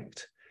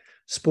aspect.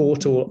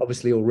 Sport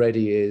obviously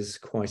already is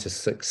quite a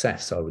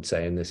success, I would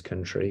say, in this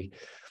country,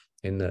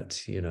 in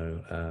that, you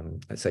know,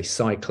 let's say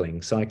cycling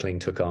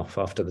took off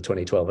after the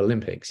 2012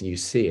 Olympics, and you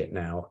see it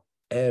now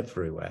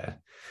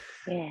everywhere.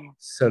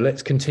 So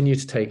let's continue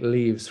to take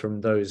leaves from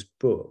those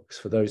books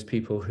for those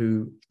people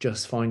who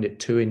just find it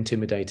too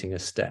intimidating a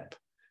step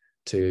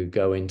to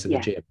go into the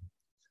gym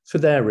for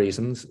their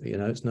reasons. You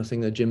know, it's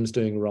nothing the gym's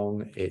doing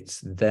wrong. It's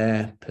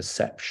their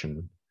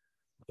perception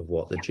of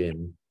what the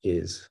gym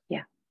is.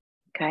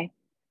 Okay,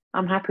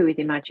 I'm happy with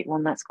your magic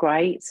one. That's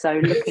great. So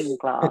looking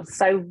glass.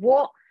 So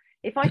what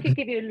if I could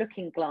give you a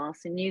looking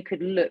glass and you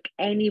could look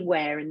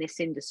anywhere in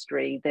this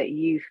industry that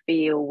you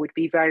feel would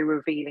be very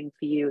revealing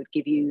for you? It'd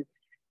give you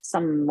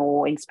some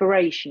more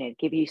inspiration, it'd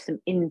give you some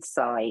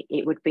insight,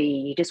 it would be,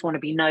 you just want to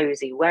be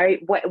nosy.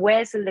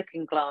 Where's the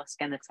looking glass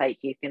going to take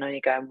you if you can only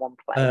go in one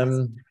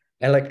place?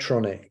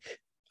 Electronic,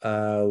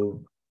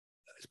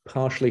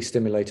 partially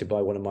stimulated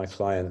by one of my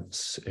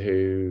clients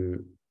who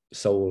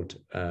sold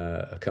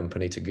a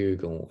company to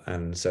Google,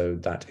 and so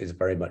that is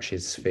very much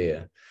his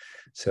sphere.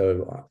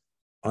 So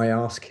I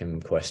ask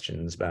him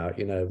questions about,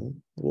 you know,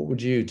 what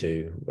would you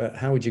do?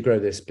 How would you grow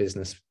this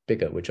business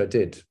bigger? Which I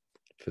did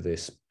for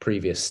this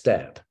previous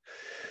step.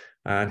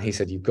 And he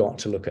said, you've got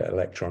to look at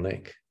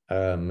electronic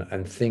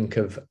and think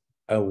of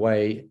a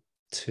way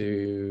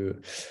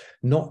to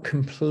not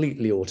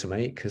completely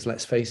automate, because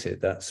let's face it,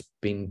 that's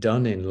been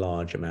done in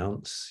large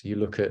amounts. You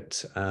look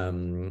at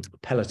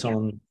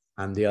Peloton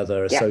and the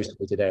other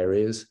associated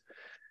areas,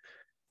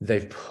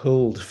 they've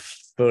pulled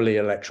fully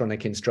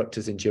electronic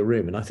instructors into your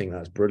room, and I think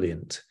that's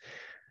brilliant.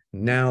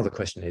 Now the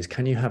question is,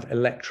 can you have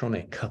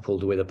electronic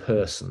coupled with a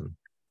person?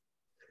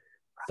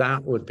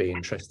 That would be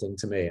interesting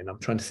to me, and I'm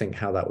trying to think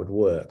how that would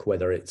work,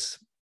 whether it's,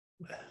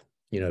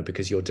 you know,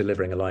 because you're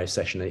delivering a live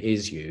session, it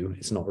is you,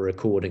 it's not a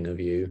recording of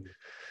you,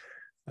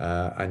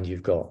 and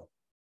you've got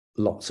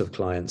lots of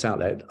clients out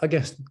there. I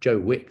guess Joe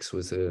Wicks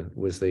was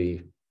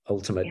the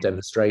ultimate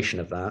demonstration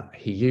of that.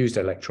 He used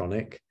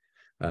electronic,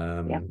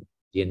 the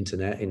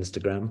internet,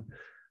 Instagram,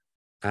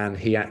 and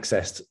he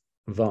accessed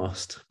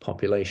vast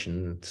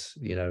populations,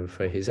 you know,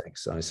 for his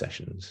exercise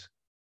sessions.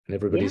 And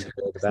everybody's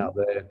heard about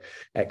the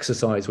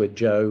exercise with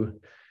Joe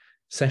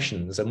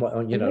sessions, and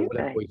what, you know,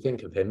 whatever we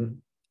think of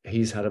him,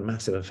 he's had a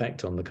massive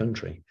effect on the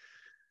country.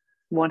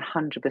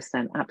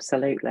 100%,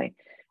 absolutely.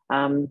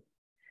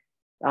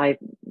 I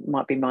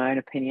might be my own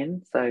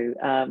opinion. So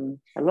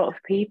a lot of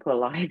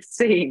people I've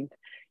seen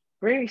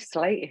really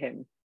slate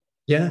him.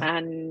 Yeah.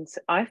 And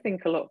I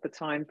think a lot of the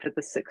time for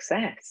the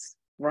success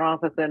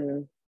rather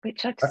than,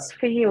 which I just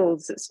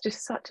feels it's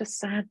just such a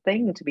sad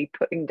thing to be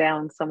putting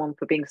down someone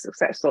for being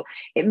successful.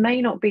 It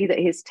may not be that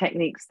his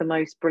technique's the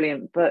most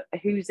brilliant, but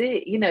who's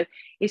it? You know,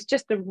 it's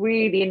just a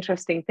really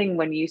interesting thing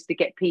when you used to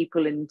get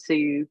people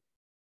into,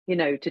 you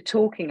know, to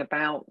talking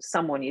about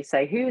someone, you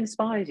say, who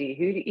inspires you?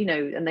 Who, you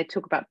know, and they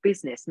talk about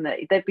business, and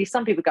there'd be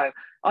some people go,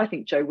 I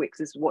think Joe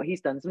Wicks is what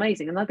he's done is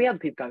amazing. And there'd be other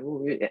people going,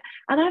 oh, yeah.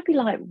 And I'd be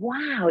like,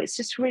 wow, it's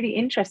just really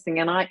interesting.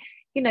 And I,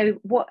 you know,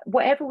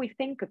 whatever we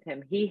think of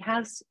him, he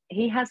has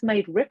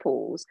made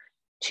ripples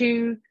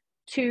to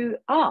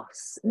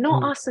us,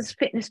 not us as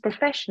fitness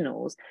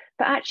professionals,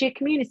 but actually a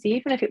community,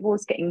 even if it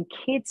was getting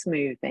kids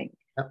moving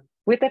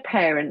with their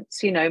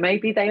parents. You know,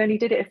 maybe they only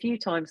did it a few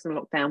times in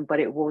lockdown,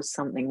 but it was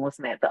something,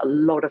 wasn't it, that a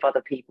lot of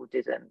other people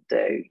didn't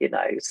do, you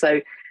know.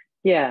 So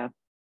yeah,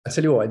 I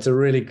tell you what, it's a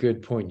really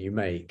good point you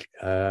make,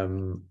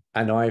 and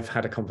I've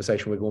had a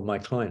conversation with one of my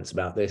clients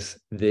about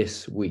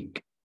this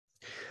week.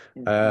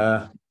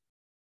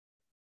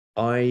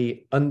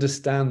 I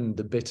understand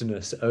the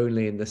bitterness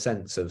only in the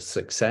sense of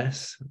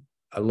success.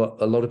 A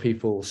lot of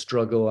people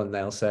struggle, and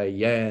they'll say,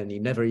 yeah, and he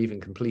never even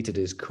completed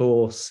his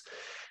course,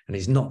 and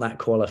he's not that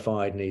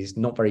qualified, and he's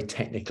not very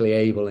technically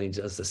able, and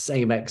he does the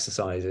same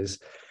exercises.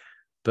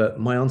 But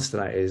my answer to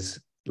that is,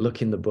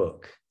 look in the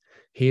book.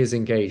 He has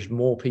engaged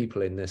more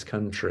people in this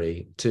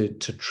country to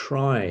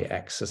try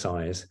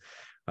exercise.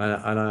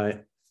 And I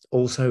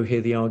also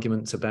hear the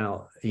arguments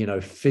about, you know,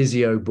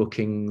 physio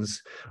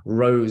bookings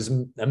rose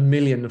a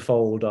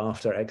millionfold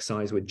after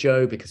exercise with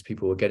Joe because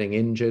people were getting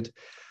injured.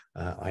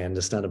 I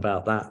understand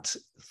about that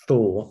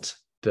thought,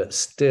 but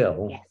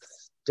still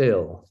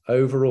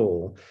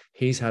overall,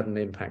 he's had an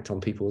impact on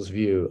people's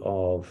view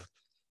of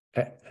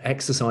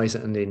exercise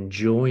and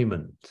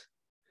enjoyment.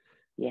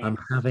 I'm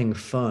having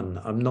fun.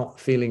 I'm not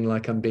feeling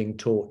like I'm being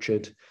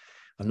tortured.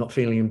 I'm not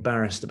feeling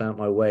embarrassed about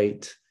my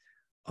weight.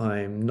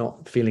 I'm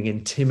not feeling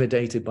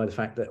intimidated by the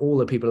fact that all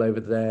the people over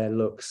there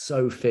look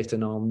so fit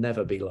and I'll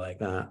never be like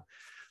that.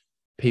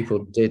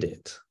 People did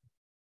it.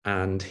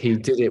 And he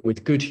did it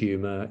with good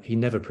humor. He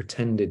never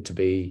pretended to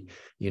be,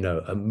 you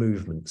know, a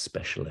movement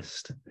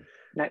specialist.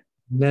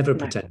 Never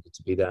pretended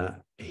to be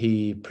that.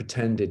 He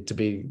pretended to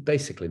be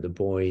basically the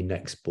boy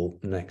next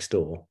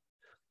door.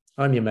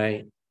 I'm your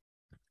mate.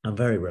 I'm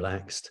very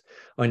relaxed.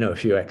 I know a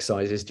few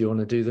exercises. Do you want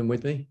to do them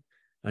with me?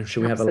 And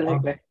should we have a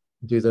laugh?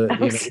 Do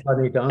the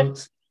funny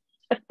dance?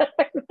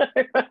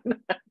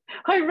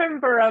 I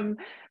remember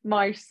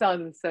my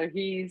son, so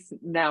he's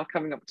now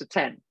coming up to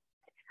 10,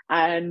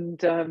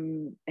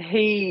 and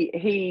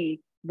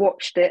he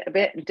watched it a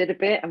bit and did a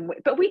bit,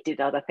 but we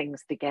did other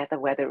things together,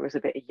 whether it was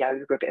a bit of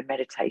yoga, a bit of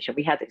meditation.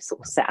 We had it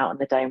sort of set out in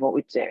the day and what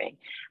we're doing,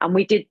 and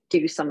we did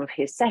do some of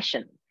his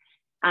sessions.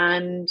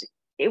 And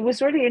it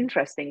was really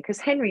interesting because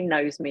Henry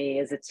knows me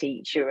as a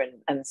teacher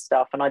and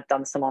stuff, and I'd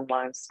done some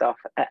online stuff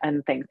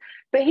and things,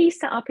 but he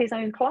set up his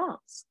own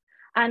class.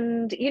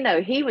 And, you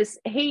know, he was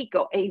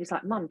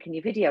like, Mum, can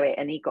you video it?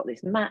 And he got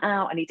this mat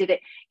out and he did it,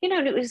 you know,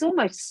 and it was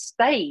almost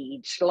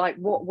staged like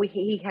what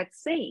he had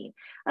seen.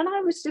 And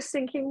I was just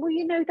thinking, well,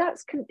 you know,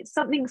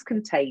 something's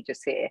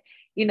contagious here.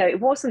 You know, it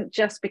wasn't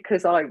just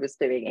because I was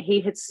doing it.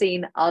 He had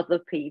seen other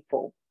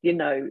people, you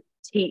know,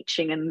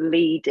 teaching and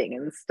leading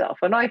and stuff,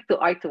 and I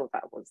thought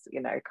that was,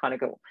 you know, kind of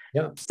cool.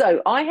 So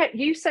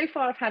you so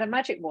far have had a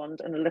magic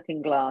wand and a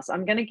looking glass.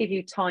 I'm going to give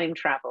you time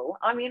travel.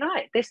 I mean,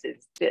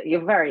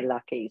 you're very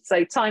lucky.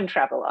 So time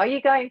travel, are you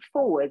going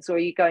forwards or are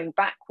you going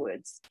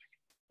backwards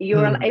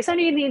it's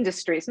only in the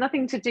industry. It's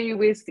nothing to do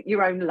with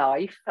your own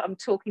life. I'm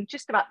talking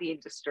just about the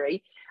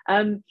industry.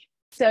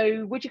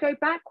 So would you go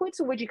backwards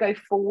or would you go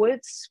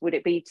forwards? Would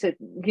it be to,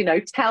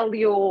 tell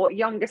your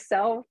younger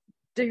self,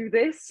 do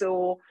this,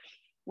 or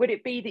would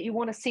it be that you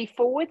want to see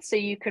forward so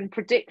you can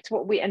predict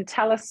and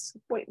tell us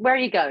where are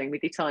you going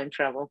with your time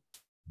travel?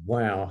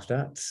 Wow,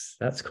 that's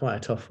quite a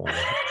tough one.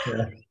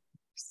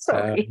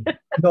 Sorry.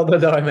 Not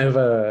that I'm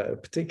ever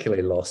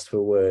particularly lost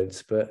for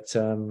words, but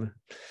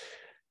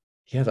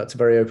yeah, that's a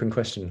very open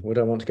question. Would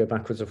I want to go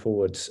backwards or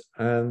forwards?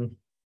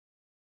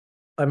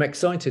 I'm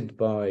excited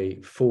by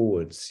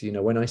forwards.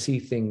 When I see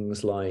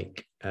things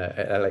like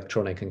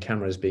electronic and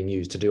cameras being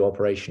used to do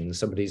operations,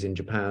 somebody's in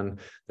Japan,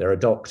 they're a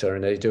doctor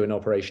and they do an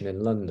operation in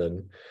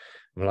London.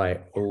 I'm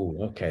like, oh,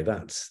 okay,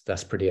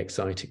 that's pretty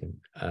exciting.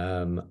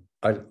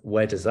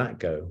 Where does that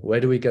go?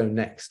 Where do we go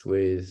next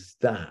with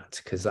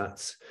that? Because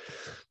that's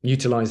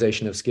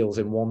utilization of skills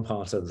in one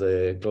part of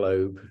the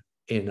globe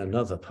in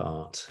another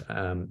part.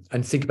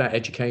 And think about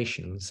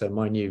education. So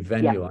my new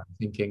venue, I'm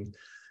thinking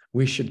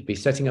we should be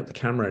setting up the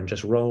camera and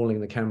just rolling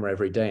the camera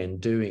every day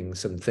and doing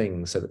some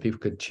things so that people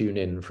could tune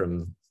in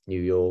from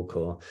New York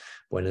or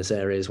Buenos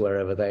Aires,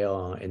 wherever they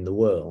are in the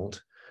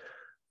world.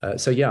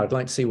 So yeah, I'd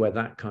like to see where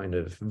that kind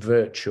of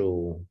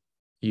virtual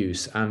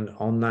use, and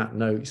on that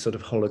note, sort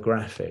of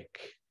holographic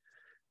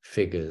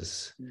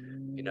figures,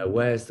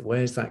 where's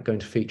that going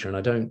to feature? And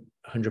I don't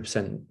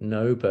 100%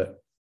 know,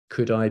 but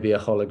could I be a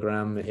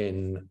hologram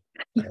in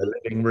a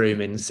living room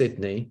in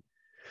Sydney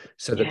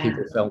so that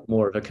people felt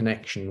more of a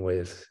connection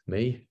with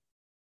me?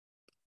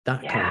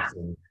 That kind of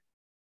thing.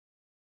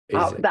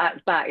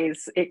 That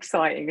is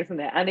exciting, isn't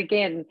it? And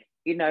again,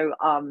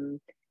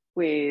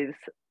 with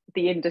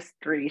the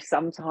industry,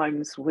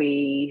 sometimes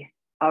we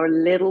are a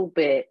little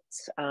bit,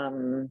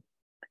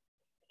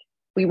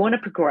 we want to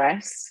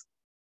progress,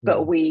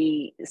 but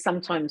we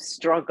sometimes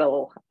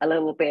struggle a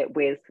little bit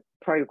with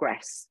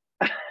progress.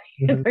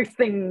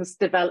 Things,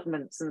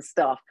 developments and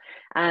stuff.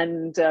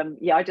 And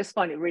I just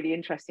find it really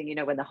interesting,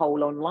 when the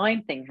whole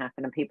online thing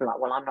happened and people are like,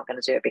 well, I'm not going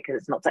to do it because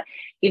it's not,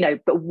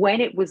 but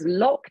when it was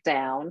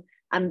lockdown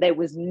and there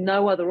was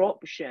no other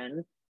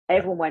option,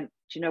 everyone went,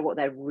 do you know what,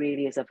 there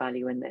really is a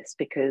value in this,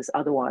 because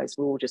otherwise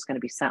we're all just going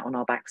to be sat on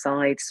our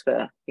backsides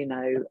for,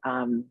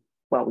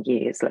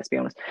 years, let's be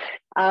honest.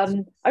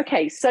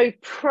 Okay, so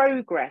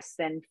progress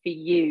then for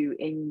you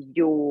in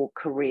your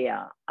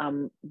career.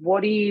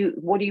 What do you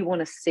want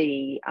to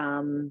see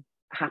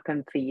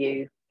happen for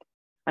you?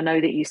 I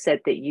know that you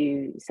said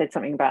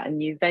something about a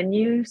new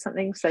venue,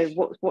 something. So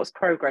what's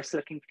progress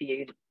looking for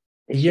you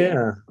this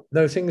year?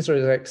 No, things are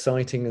as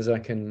exciting as I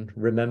can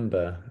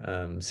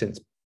remember since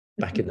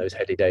back in those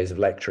heady days of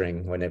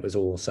lecturing when it was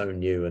all so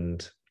new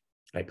and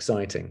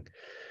exciting.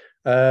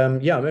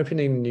 I'm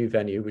opening a new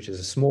venue, which is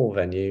a small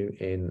venue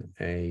in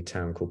a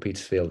town called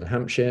Petersfield in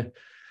Hampshire,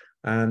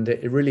 and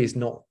it really is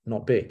not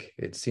big.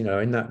 It's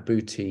in that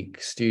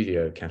boutique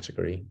studio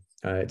category.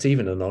 It's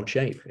even an odd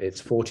shape.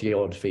 It's 40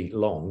 odd feet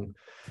long,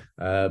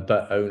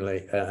 but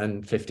only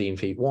and 15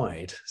 feet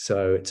wide.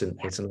 So it's an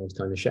odd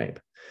kind of shape.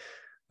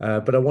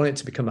 But I want it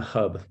to become a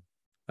hub,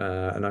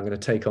 and I'm going to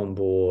take on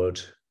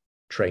board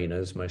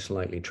trainers, most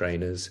likely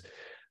trainers,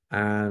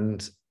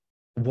 and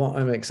what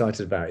I'm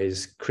excited about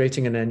is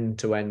creating an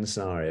end-to-end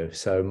scenario.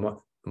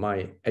 So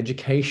my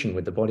education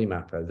with the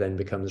BodyMapper then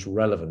becomes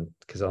relevant,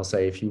 because I'll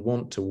say, if you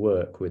want to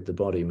work with the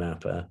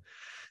BodyMapper,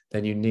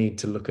 then you need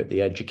to look at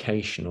the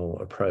educational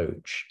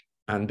approach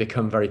and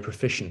become very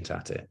proficient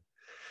at it.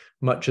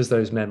 Much as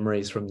those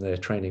memories from the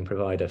training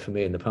provider for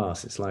me in the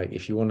past, it's like,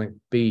 if you want to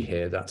be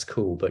here, that's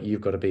cool, but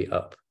you've got to be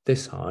up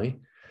this high.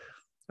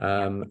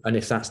 And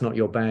if that's not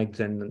your bag,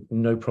 then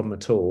no problem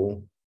at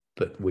all.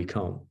 But we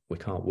can't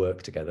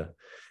work together,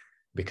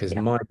 because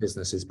my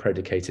business is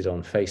predicated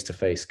on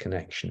face-to-face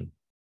connection,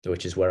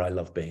 which is where I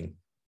love being.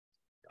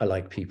 I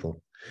like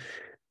people.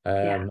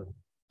 And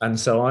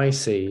so I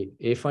see,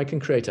 if I can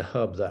create a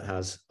hub that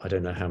has, I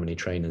don't know how many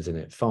trainers in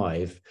it,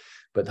 5,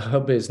 but the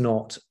hub is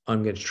not,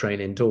 I'm going to train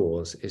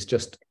indoors. It's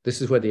just,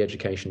 this is where the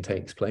education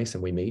takes place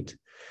and we meet,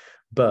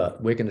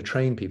 but we're going to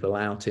train people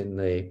out in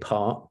the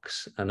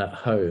parks and at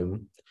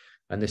home.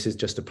 And this is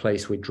just a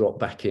place we drop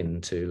back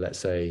into, let's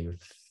say,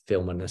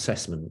 film an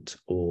assessment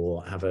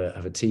or have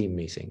a team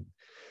meeting.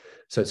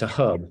 So it's a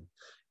hub.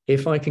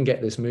 If I can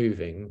get this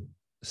moving,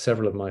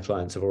 several of my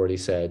clients have already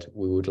said,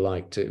 we would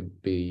like to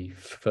be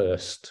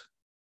first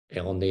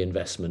on the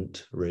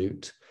investment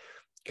route,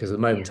 because at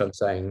the moment I'm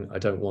saying, I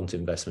don't want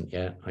investment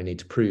yet. I need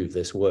to prove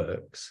this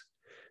works.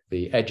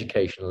 The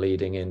education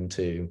leading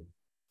into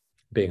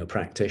being a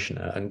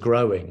practitioner and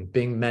growing,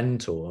 being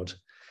mentored.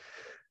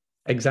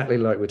 Exactly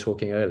like we were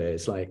talking earlier,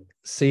 it's like,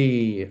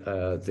 see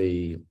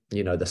the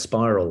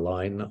spiral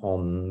line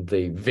on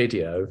the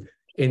video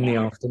in the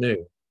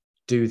afternoon,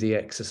 do the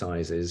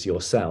exercises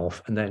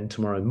yourself, and then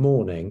tomorrow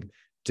morning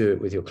do it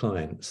with your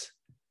clients.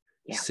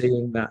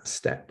 Seeing that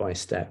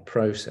step-by-step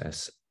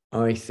process,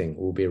 I think,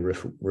 will be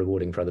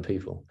rewarding for other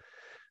people.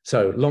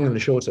 So long and the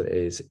short of it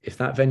is, if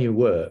that venue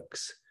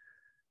works,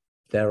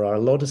 there are a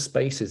lot of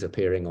spaces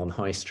appearing on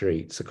high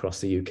streets across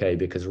the UK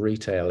because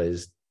retail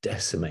is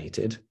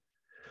decimated.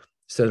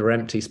 So there are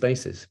empty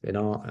spaces in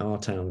our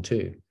town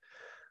too.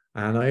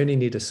 And I only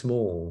need a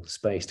small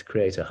space to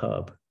create a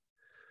hub.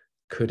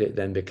 Could it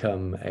then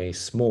become a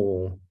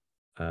small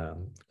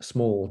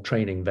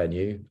training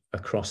venue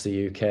across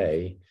the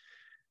UK,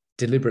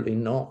 deliberately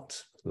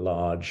not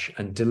large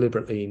and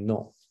deliberately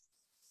not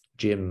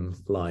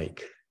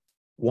gym-like,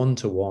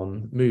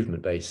 one-to-one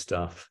movement-based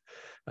stuff,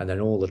 and then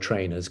all the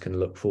trainers can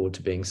look forward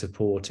to being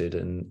supported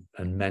and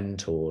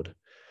mentored,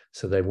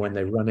 so that when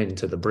they run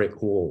into the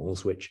brick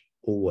walls, which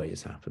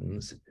always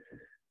happens,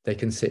 they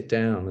can sit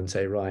down and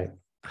say, right,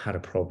 I had a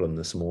problem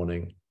this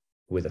morning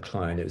with a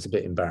client. It was a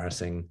bit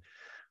embarrassing.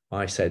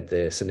 I said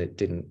this and it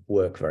didn't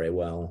work very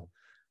well.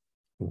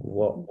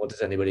 What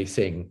does anybody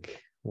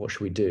think? What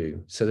should we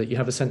do? So that you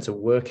have a sense of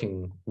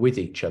working with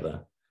each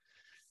other,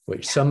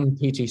 which some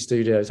PT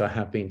studios I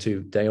have been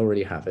to, they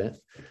already have it.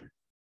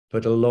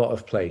 But a lot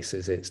of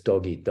places it's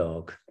dog eat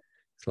dog.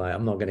 It's like,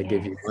 I'm not going to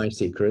give you my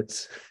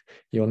secrets.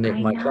 You'll nick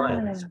my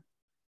clients.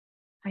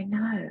 I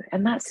know.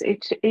 And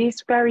it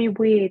is very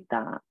weird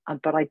that,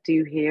 but I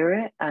do hear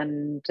it.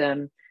 And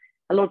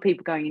a lot of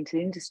people going into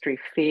the industry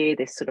fear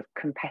this sort of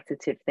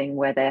competitive thing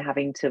where they're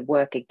having to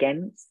work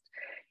against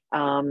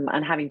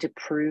and having to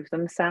prove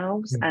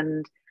themselves.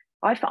 And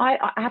I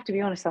have to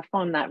be honest, I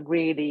find that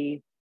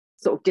really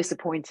sort of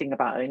disappointing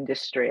about our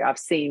industry. I've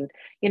seen,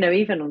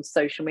 even on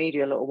social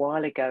media a little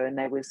while ago, and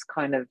there was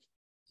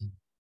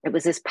it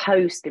was this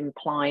post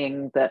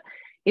implying that,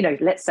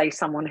 let's say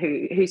someone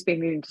who's been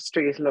in the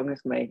industry as long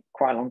as me,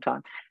 quite a long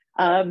time,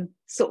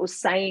 sort of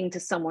saying to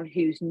someone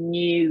who's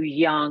new,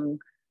 young,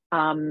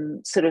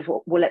 sort of,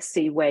 well, let's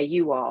see where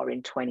you are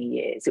in 20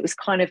 years. It was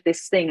kind of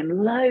this thing,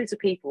 and loads of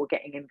people were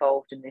getting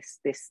involved in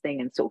this thing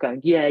and sort of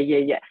going, yeah.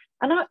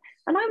 And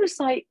I was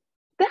like,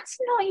 that's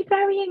not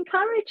very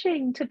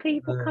encouraging to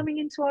people coming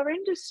into our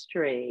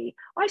industry.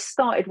 I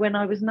started when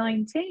I was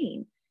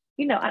 19,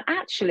 and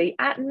actually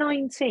at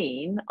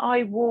 19,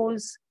 I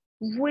was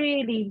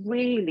really,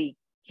 really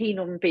keen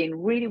on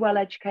being really well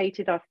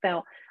educated. I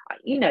felt,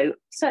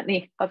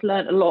 certainly I've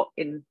learned a lot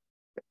in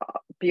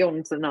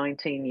beyond the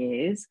 19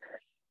 years,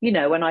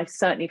 and I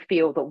certainly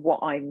feel that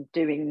what I'm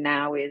doing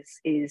now is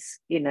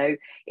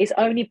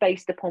only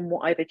based upon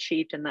what I've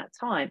achieved in that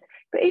time.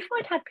 But if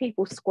I'd had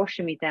people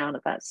squashing me down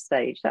at that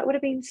stage, that would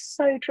have been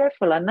so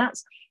dreadful. And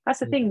that's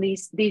the thing,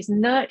 these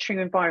nurturing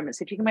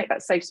environments, if you can make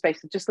that safe space,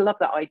 I just love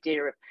that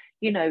idea of,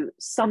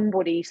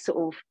 somebody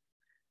sort of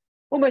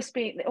almost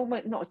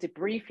not a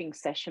debriefing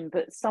session,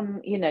 but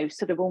some,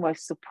 sort of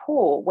almost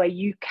support where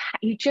you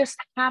just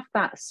have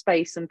that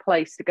space and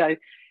place to go,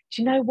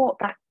 do you know what,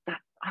 that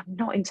I'm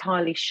not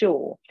entirely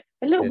sure.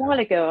 A little while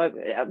ago,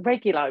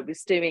 I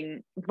was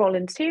doing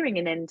volunteering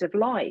in end of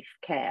life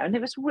care, and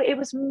it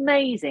was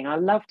amazing. I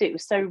loved it. It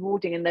was so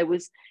rewarding, and there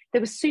was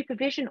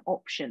supervision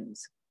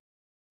options.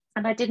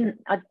 And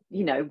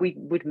we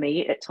would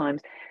meet at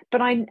times,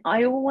 but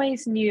I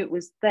always knew it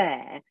was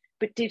there,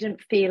 but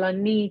didn't feel I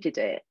needed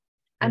it.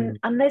 And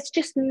there's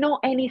just not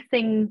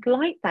anything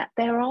like that.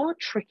 There are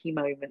tricky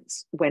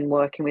moments when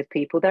working with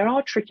people. There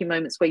are tricky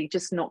moments where you're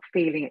just not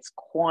feeling it's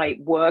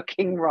quite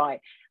working right.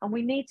 And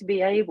we need to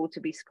be able to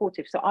be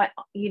supportive. So I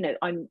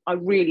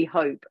really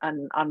hope,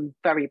 and I'm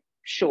very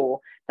sure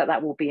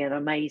that will be an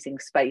amazing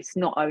space,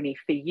 not only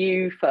for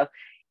you, for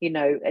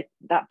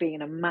that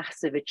being a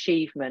massive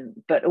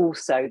achievement, but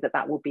also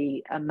that will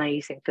be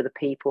amazing for the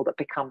people that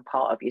become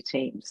part of your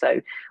team.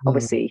 So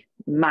obviously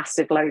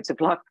massive loads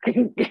of luck.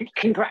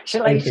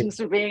 Congratulations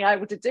for being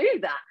able to do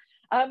that.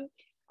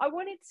 I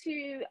wanted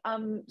to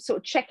sort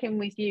of check in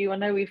with you. I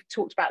know we've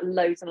talked about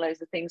loads and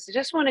loads of things, so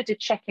just wanted to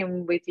check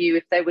in with you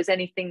if there was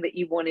anything that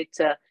you wanted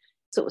to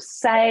sort of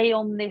say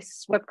on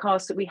this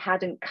webcast that we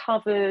hadn't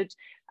covered,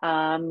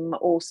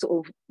 or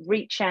sort of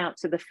reach out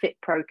to the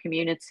FitPro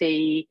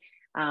community.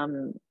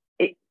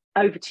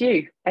 Over to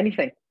you.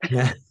 Anything?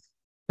 Yeah.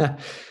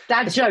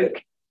 Dad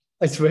joke.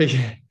 It's really,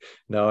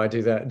 no, I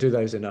do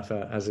those enough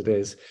as it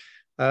is.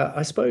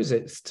 I suppose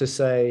it's to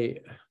say,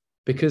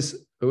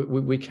 because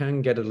we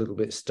can get a little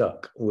bit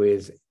stuck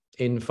with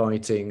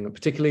infighting,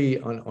 particularly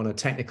on a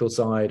technical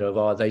side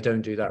of, they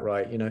don't do that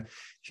right.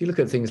 If you look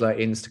at things like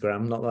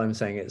Instagram, not that I'm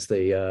saying it's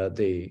the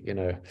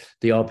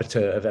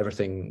arbiter of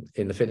everything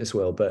in the fitness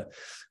world, but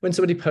when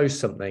somebody posts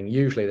something,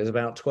 usually there's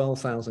about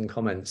 12,000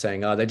 comments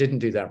saying, they didn't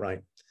do that right.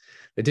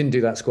 They didn't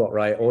do that squat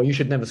right, or you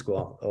should never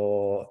squat,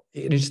 or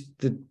it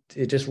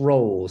just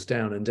rolls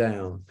down and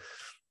down.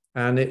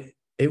 And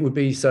it would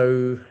be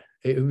to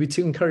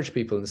encourage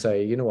people and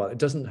say, you know what, it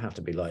doesn't have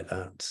to be like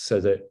that,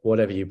 so that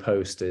whatever you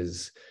post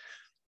is,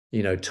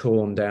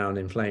 torn down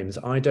in flames.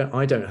 I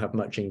don't have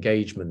much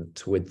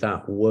engagement with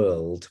that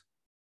world,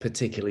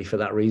 particularly for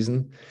that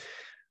reason.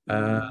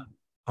 I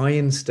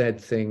instead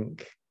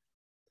think,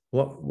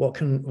 what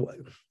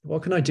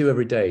can I do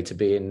every day to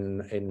be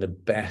in the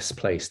best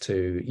place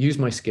to use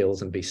my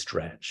skills and be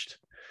stretched,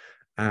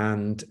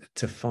 and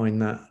to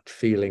find that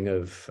feeling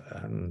of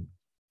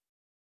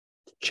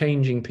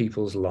changing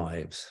people's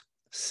lives.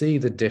 see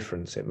the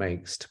difference it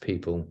makes to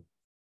people.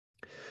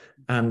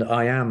 And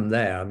I am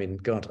there. I mean,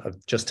 God,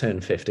 I've just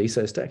turned 50,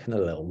 so it's taken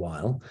a little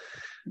while.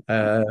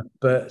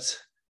 But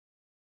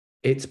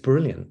it's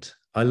brilliant.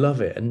 I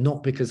love it. And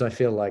not because I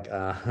feel like,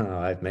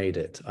 I've made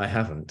it. I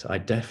haven't. I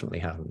definitely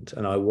haven't.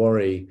 And I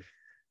worry,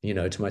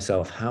 to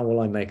myself, how will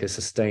I make a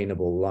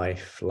sustainable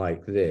life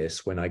like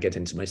this when I get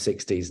into my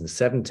 60s and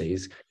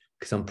 70s?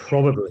 Because I'm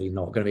probably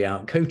not going to be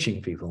out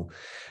coaching people.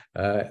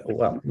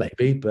 Well,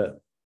 maybe,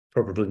 but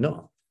probably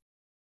not.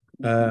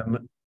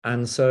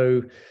 And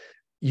so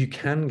you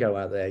can go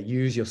out there,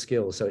 use your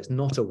skills. So it's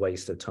not a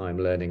waste of time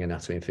learning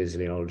anatomy and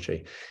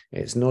physiology.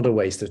 It's not a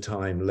waste of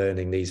time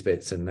learning these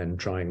bits and then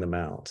trying them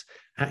out.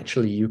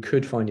 Actually, you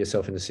could find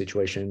yourself in a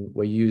situation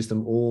where you use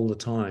them all the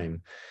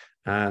time.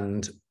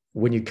 And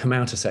when you come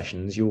out of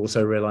sessions, you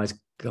also realize,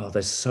 God,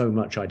 there's so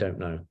much I don't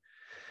know.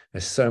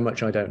 There's so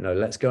much I don't know.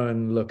 Let's go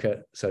and look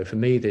at, so for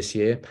me this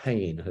year,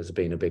 pain has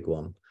been a big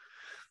one.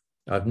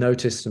 I've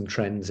noticed some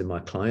trends in my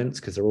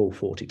clients because they're all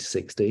 40 to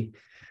 60.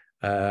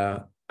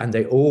 And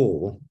they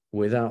all,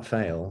 without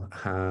fail,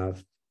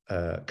 have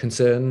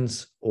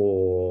concerns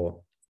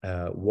or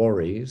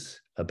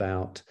worries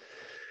about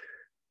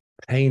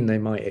pain they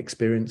might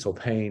experience, or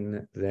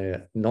pain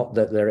they're not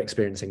that they're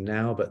experiencing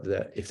now, but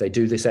that if they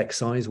do this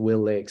exercise,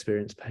 will they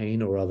experience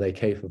pain, or are they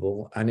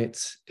capable? And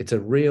it's a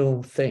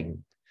real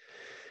thing.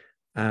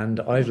 And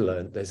I've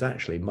learned there's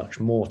actually much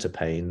more to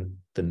pain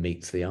than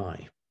meets the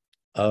eye.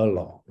 A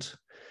lot.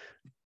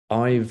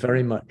 I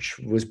very much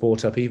was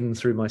brought up, even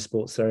through my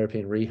sports therapy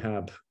and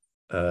rehab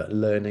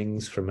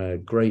learnings from a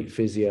great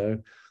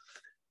physio,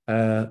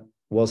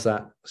 was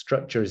that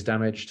structure is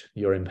damaged,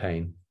 you're in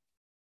pain.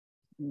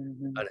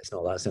 And it's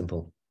not that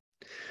simple.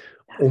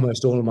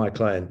 Almost all of my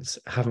clients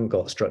haven't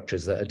got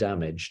structures that are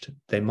damaged.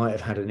 They might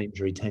have had an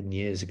injury 10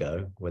 years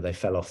ago where they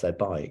fell off their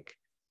bike,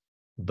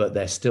 but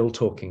they're still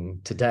talking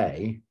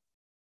today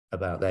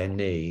about their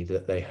knee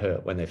that they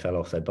hurt when they fell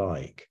off their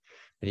bike.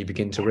 And you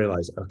begin to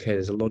realize, okay,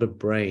 there's a lot of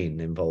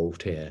brain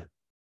involved here.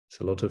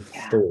 It's a lot of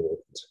thought,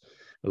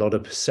 a lot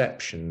of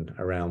perception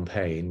around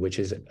pain, which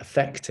is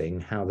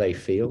affecting how they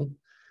feel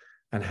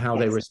and how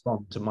they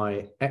respond to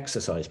my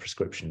exercise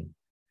prescription.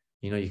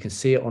 You can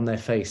see it on their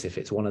face. If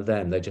it's one of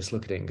them, they just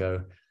look at it and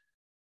go,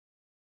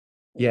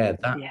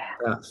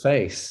 that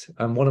face.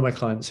 And one of my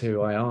clients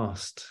who I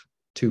asked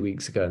 2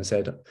 weeks ago and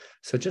said,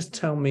 so just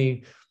tell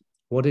me,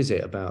 what is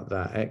it about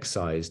that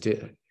exercise?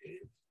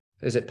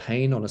 Is it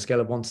pain on a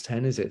scale of 1 to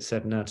 10? Is it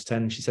 7 out of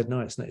 10? And she said,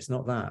 no, it's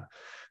not that.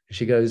 And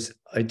she goes,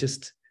 I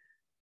just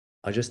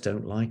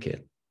don't like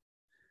it.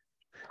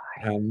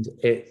 And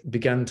it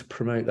began to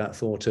promote that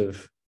thought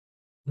of,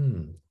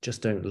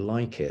 just don't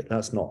like it.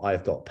 That's not,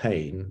 I've got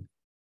pain.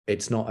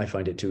 It's not, I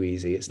find it too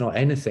easy. It's not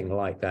anything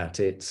like that.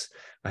 It's,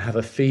 I have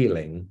a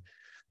feeling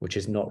which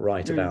is not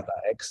right about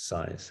that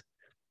exercise.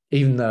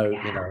 Even though,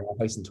 I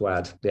hasten to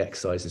add, the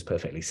exercise is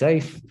perfectly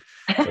safe.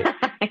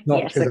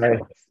 Not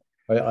because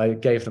I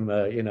gave them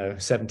a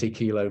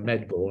 70-kilo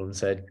med ball and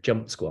said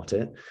jump squat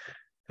it.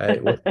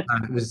 It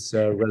was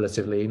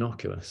relatively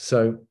innocuous.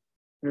 So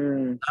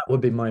that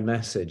would be my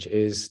message,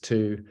 is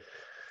to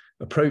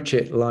approach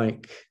it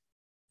like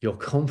you're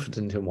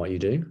confident in what you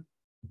do,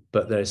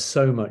 but there's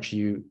so much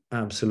you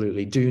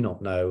absolutely do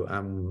not know,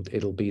 and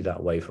it'll be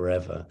that way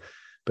forever.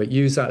 But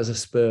use that as a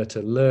spur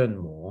to learn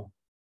more,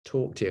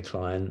 talk to your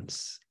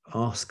clients,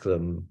 ask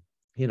them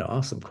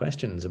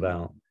questions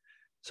about,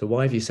 so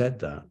why have you said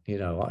that?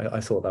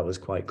 I thought that was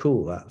quite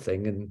cool, that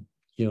thing, and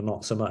you're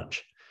not so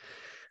much,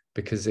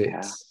 because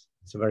it's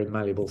a very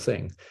malleable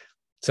thing.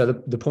 So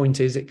the point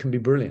is, it can be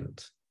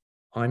brilliant.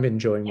 I'm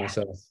enjoying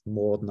myself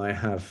more than I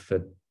have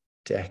for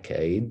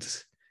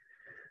decades.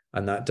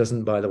 And that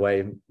doesn't, by the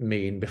way,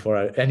 mean, before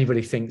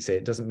anybody thinks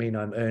it doesn't mean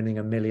I'm earning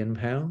 £1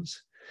 million.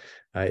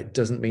 It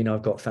doesn't mean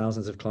I've got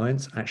thousands of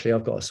clients. Actually,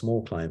 I've got a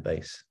small client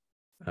base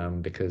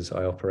because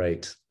I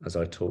operate, as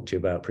I talked to you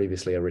about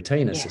previously, a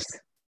retainer system.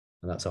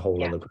 And that's a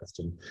whole other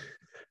question.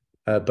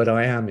 But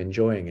I am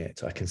enjoying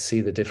it. I can see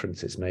the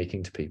difference it's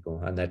making to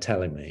people. And they're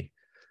telling me,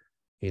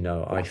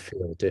 I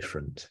feel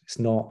different. It's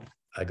not,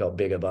 I got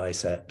bigger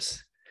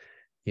biceps.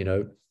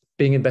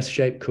 Being in better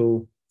shape,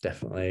 cool.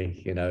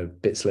 Definitely,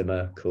 bit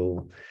slimmer,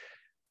 cool.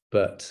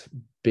 But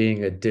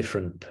being a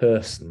different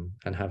person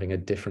and having a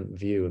different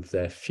view of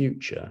their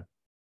future,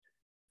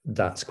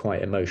 that's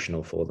quite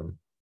emotional for them.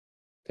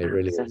 It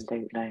really is.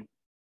 Absolutely.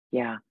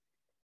 Yeah.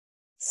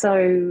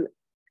 So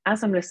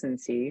as I'm listening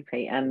to you,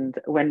 Pete, and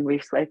when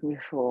we've spoken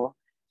before,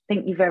 I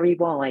think you're very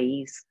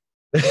wise.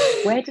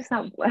 Where does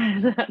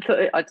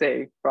that I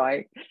do,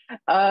 right?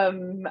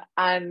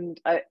 And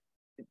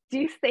do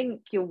you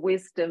think your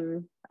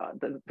wisdom,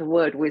 the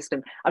word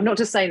wisdom, I'm not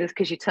just saying this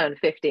because you turned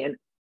 50, and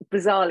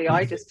bizarrely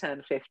I just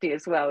turned 50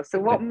 as well. So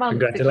what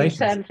month did you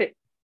turn 50?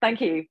 Thank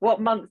you.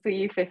 What month were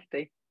you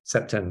 50?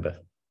 September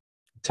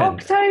 10th.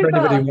 October. For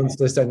anybody who wants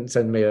to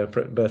send me a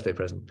birthday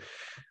present.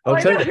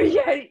 October. I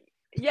know,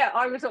 yeah,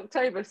 I was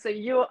October. So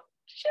you're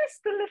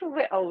just a little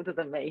bit older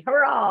than me.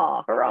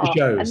 Hurrah, hurrah.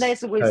 And there's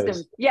the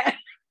wisdom. Yeah.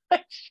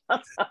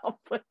 Shut up.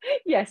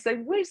 Yeah,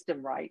 so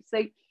wisdom, right?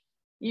 So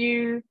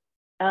you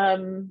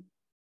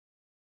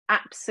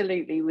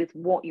absolutely, with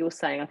what you're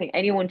saying, I think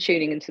anyone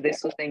tuning into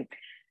this will think,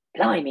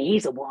 blimey,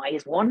 he's a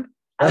wise one.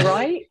 All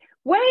right.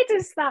 Where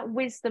does that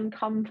wisdom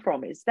come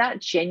from? Is that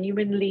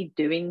genuinely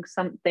doing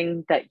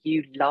something that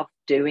you love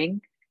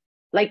doing?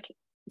 Like,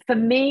 for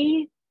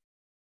me,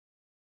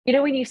 you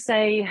know, when you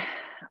say,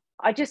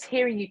 I just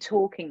hearing you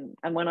talking,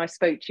 and when I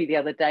spoke to you the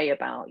other day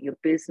about your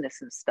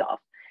business and stuff,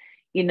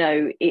 you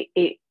know,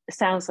 it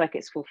sounds like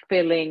it's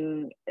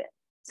fulfilling.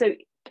 So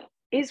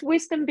is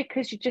wisdom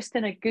because you're just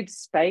in a good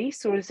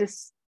space, or is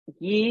this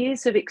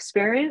years of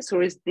experience,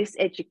 or is this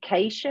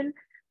education?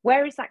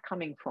 Where is that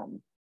coming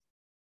from?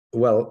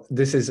 Well,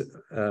 this is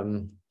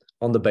on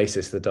the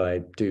basis that I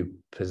do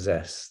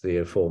possess the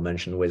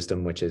aforementioned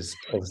wisdom, which is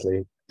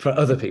obviously for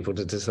other people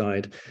to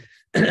decide.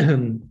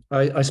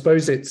 I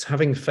suppose it's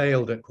having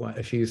failed at quite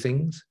a few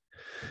things.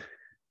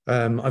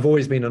 I've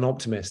always been an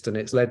optimist, and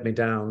it's led me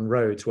down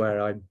roads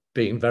where I've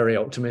been very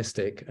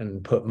optimistic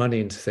and put money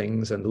into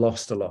things and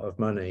lost a lot of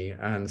money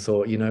and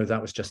thought, you know,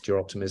 that was just your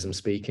optimism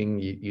speaking.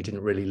 You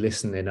didn't really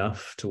listen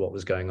enough to what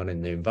was going on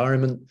in the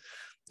environment.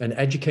 And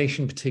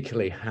education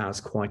particularly has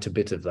quite a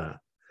bit of that,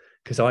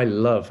 because I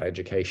love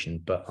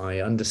education, but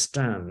I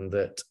understand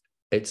that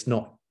it's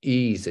not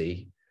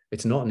easy.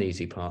 It's not an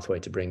easy pathway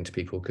to bring to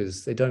people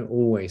because they don't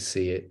always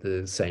see it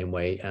the same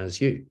way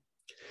as you.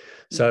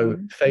 So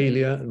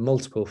failure,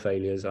 multiple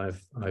failures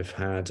I've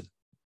had,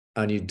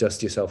 and you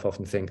dust yourself off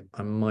and think,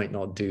 I might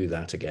not do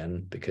that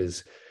again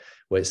because,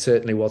 well, it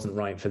certainly wasn't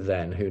right for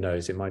then. Who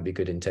knows? It might be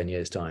good in 10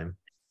 years' time.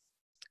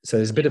 So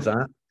there's a bit of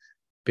that,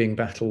 being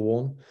battle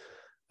worn.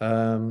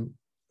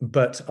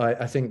 But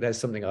I think there's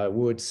something I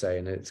would say,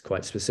 and it's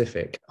quite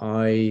specific.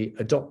 I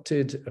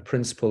adopted a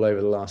principle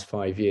over the last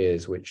 5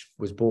 years, which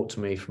was brought to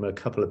me from a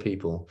couple of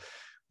people.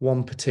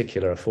 One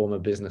particular, a former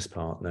business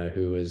partner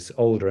who was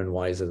older and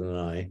wiser than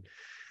I.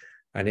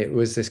 And it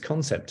was this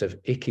concept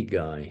of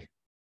ikigai,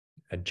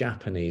 a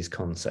Japanese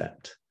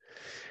concept,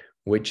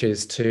 which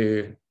is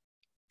to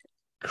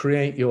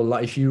create your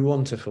life. You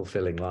want a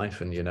fulfilling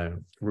life and, you know,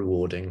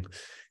 rewarding,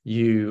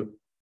 you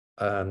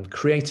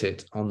create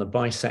it on the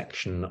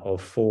bisection of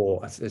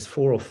there's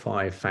 4 or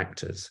 5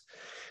 factors.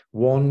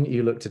 1,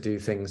 you look to do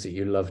things that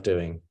you love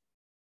doing.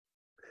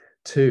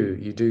 2,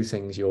 you do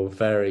things you're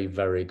very,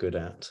 very good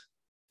at.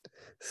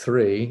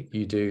 3,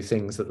 you do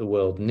things that the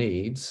world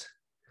needs.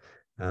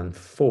 And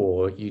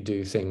 4, you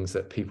do things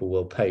that people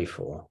will pay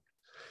for.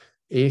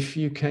 If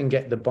you can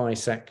get the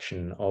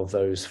bisection of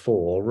those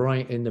 4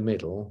 right in the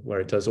middle, where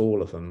it does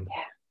all of them,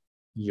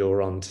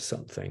 you're onto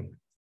something.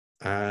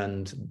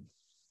 And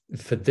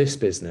for this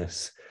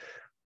business,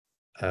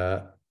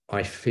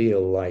 I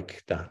feel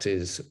like that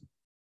is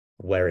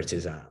where it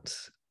is at.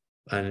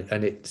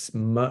 And it's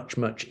much,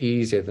 much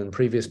easier than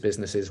previous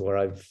businesses where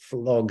I've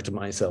flogged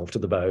myself to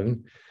the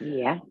bone.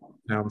 Yeah.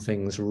 Found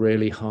things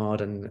really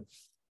hard and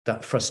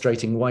that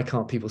frustrating. Why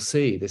can't people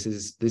see this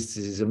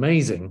is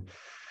amazing?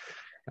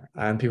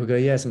 And people go,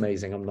 yeah, it's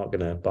amazing. I'm not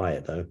going to buy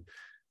it though.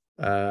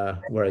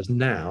 Whereas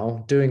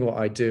now, doing what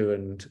I do,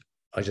 and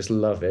I just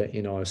love it.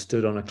 You know, I was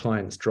stood on a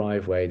client's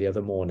driveway the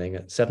other morning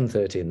at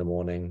 7:30 in the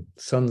morning.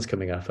 Sun's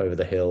coming up over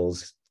the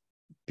hills,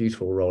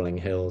 beautiful rolling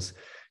hills.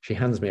 She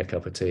hands me a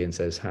cup of tea and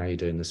says, how are you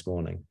doing this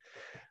morning?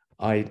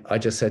 I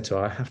just said to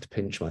her, I have to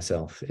pinch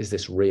myself. Is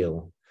this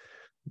real?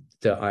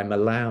 That I'm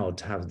allowed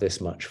to have this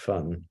much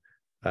fun?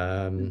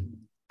 And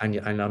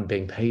I'm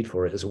being paid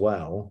for it as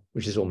well,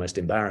 which is almost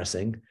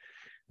embarrassing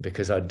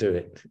because I'd do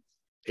it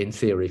in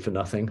theory for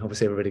nothing.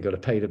 Obviously, everybody got to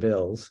pay the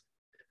bills.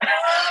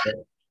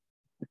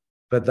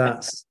 But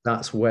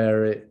that's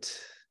where it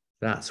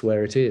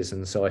is.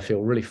 And so I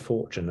feel really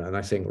fortunate. And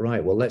I think,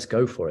 right, well, let's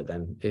go for it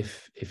then.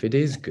 If it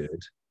is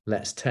good,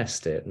 let's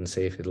test it and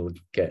see if it'll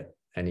get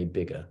any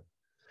bigger.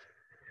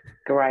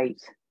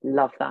 Great.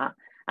 Love that.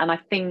 And I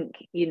think,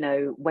 you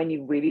know, when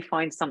you really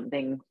find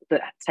something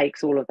that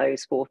takes all of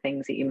those 4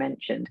 things that you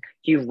mentioned,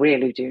 you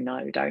really do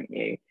know, don't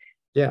you?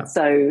 Yeah.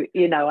 So,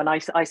 you know, and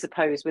I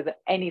suppose with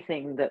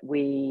anything that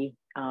we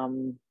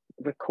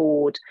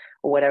record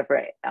or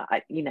whatever,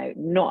 you know,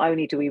 not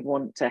only do we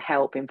want to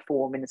help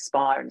inform and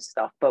inspire and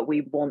stuff, but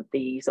we want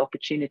these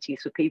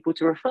opportunities for people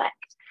to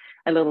reflect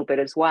a little bit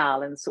as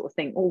well and sort of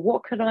think, well,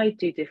 what could I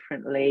do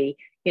differently?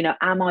 You know,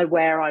 am I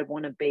where I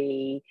want to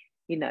be?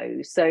 You know,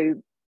 so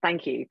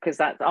thank you,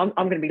 because I'm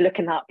going to be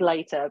looking up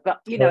later.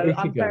 But, you know,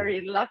 I'm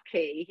very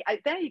lucky.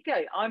 There you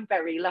go. I'm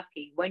very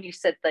lucky. When you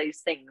said those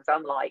things,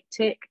 I'm like,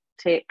 tick,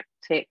 tick,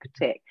 tick,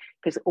 tick,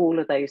 because all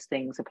of those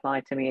things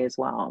apply to me as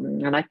well.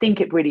 And I think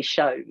it really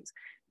shows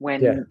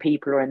when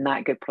people are in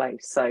that good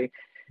place. So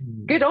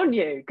good on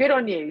you. Good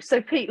on you.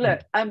 So Pete, look,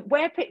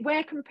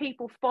 where can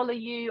people follow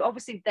you?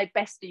 Obviously, they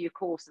best do your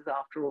courses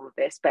after all of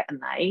this, better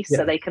than they.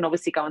 So they can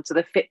obviously go onto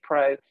the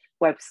FitPro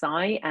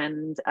website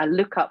and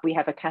look up. We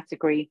have a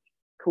category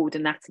called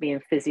Anatomy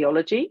and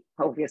Physiology,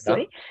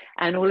 obviously,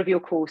 and all of your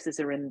courses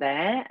are in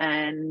there.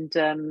 And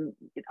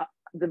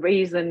the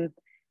reason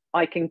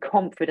I can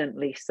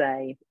confidently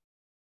say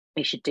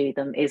you should do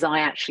them is I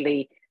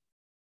actually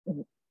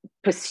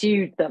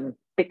pursued them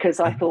because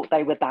I thought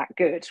they were that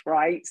good,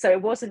 right? So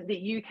it wasn't that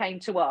you came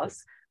to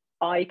us,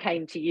 I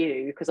came to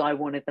you because I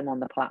wanted them on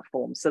the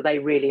platform. So they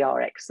really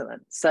are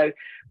excellent. So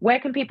where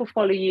can people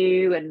follow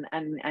you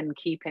and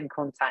keep in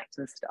contact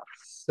and stuff?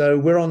 So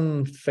we're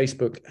on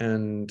Facebook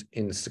and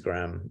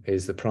Instagram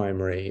is the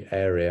primary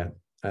area.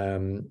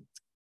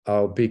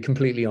 I'll be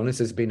completely honest,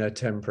 there's been a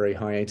temporary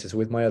hiatus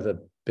with my other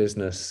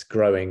business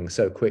growing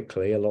so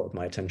quickly. A lot of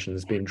my attention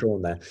has been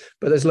drawn there,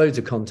 but there's loads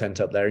of content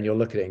up there and you'll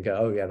look at it and go,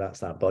 oh yeah, that's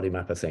that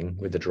BodyMapper thing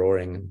with the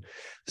drawing and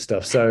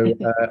stuff. So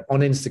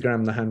on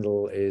Instagram, the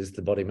handle is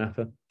the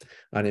BodyMapper.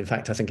 And in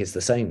fact, I think it's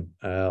the same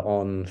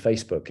on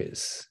Facebook.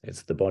 It's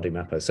the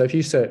BodyMapper. So if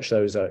you search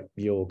those up,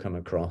 you'll come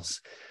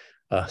across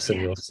us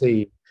and you'll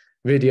see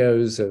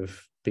videos of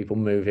people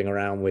moving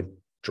around with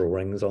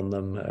drawings on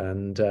them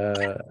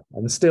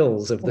and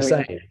stills of the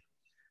same.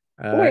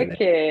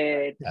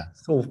 Wicked. Yeah,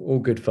 it's all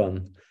good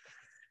fun.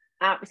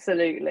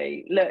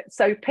 Absolutely. Look,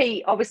 so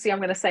Pete, obviously I'm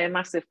going to say a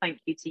massive thank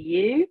you to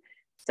you.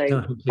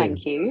 So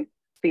thank you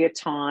for your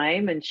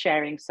time and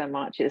sharing so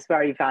much. It's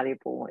very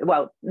valuable.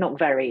 Well, not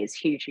very, it's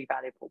hugely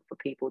valuable for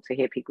people to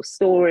hear people's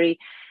story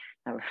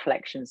and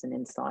reflections and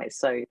insights.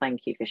 So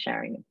thank you for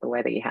sharing the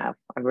way that you have.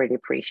 I really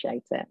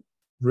appreciate it.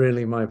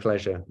 Really my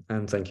pleasure.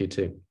 And thank you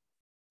too.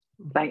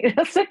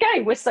 That's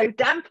okay. We're so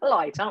damn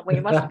polite, aren't we?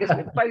 Must because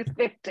we're both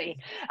 50.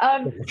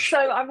 So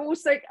I'm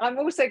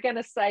also going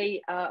to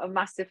say a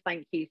massive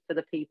thank you for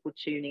the people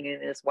tuning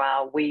in as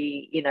well.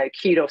 We,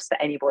 kudos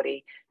to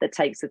anybody that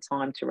takes the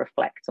time to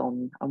reflect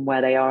on where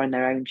they are in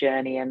their own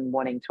journey and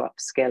wanting to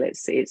upskill.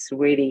 It's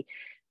really,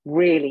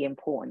 really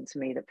important to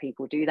me that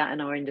people do that in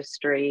our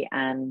industry.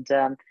 And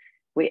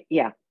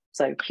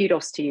so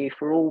kudos to you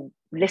for all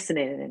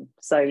listening.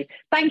 So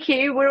thank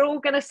you. We're all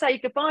going to say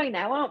goodbye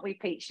now, aren't we,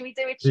 Pete? Should we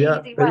do a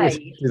cheesy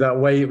wave? Do that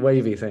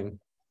wavy thing.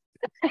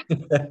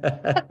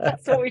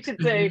 That's what we should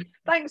do.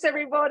 Thanks,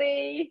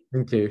 everybody.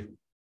 Thank you.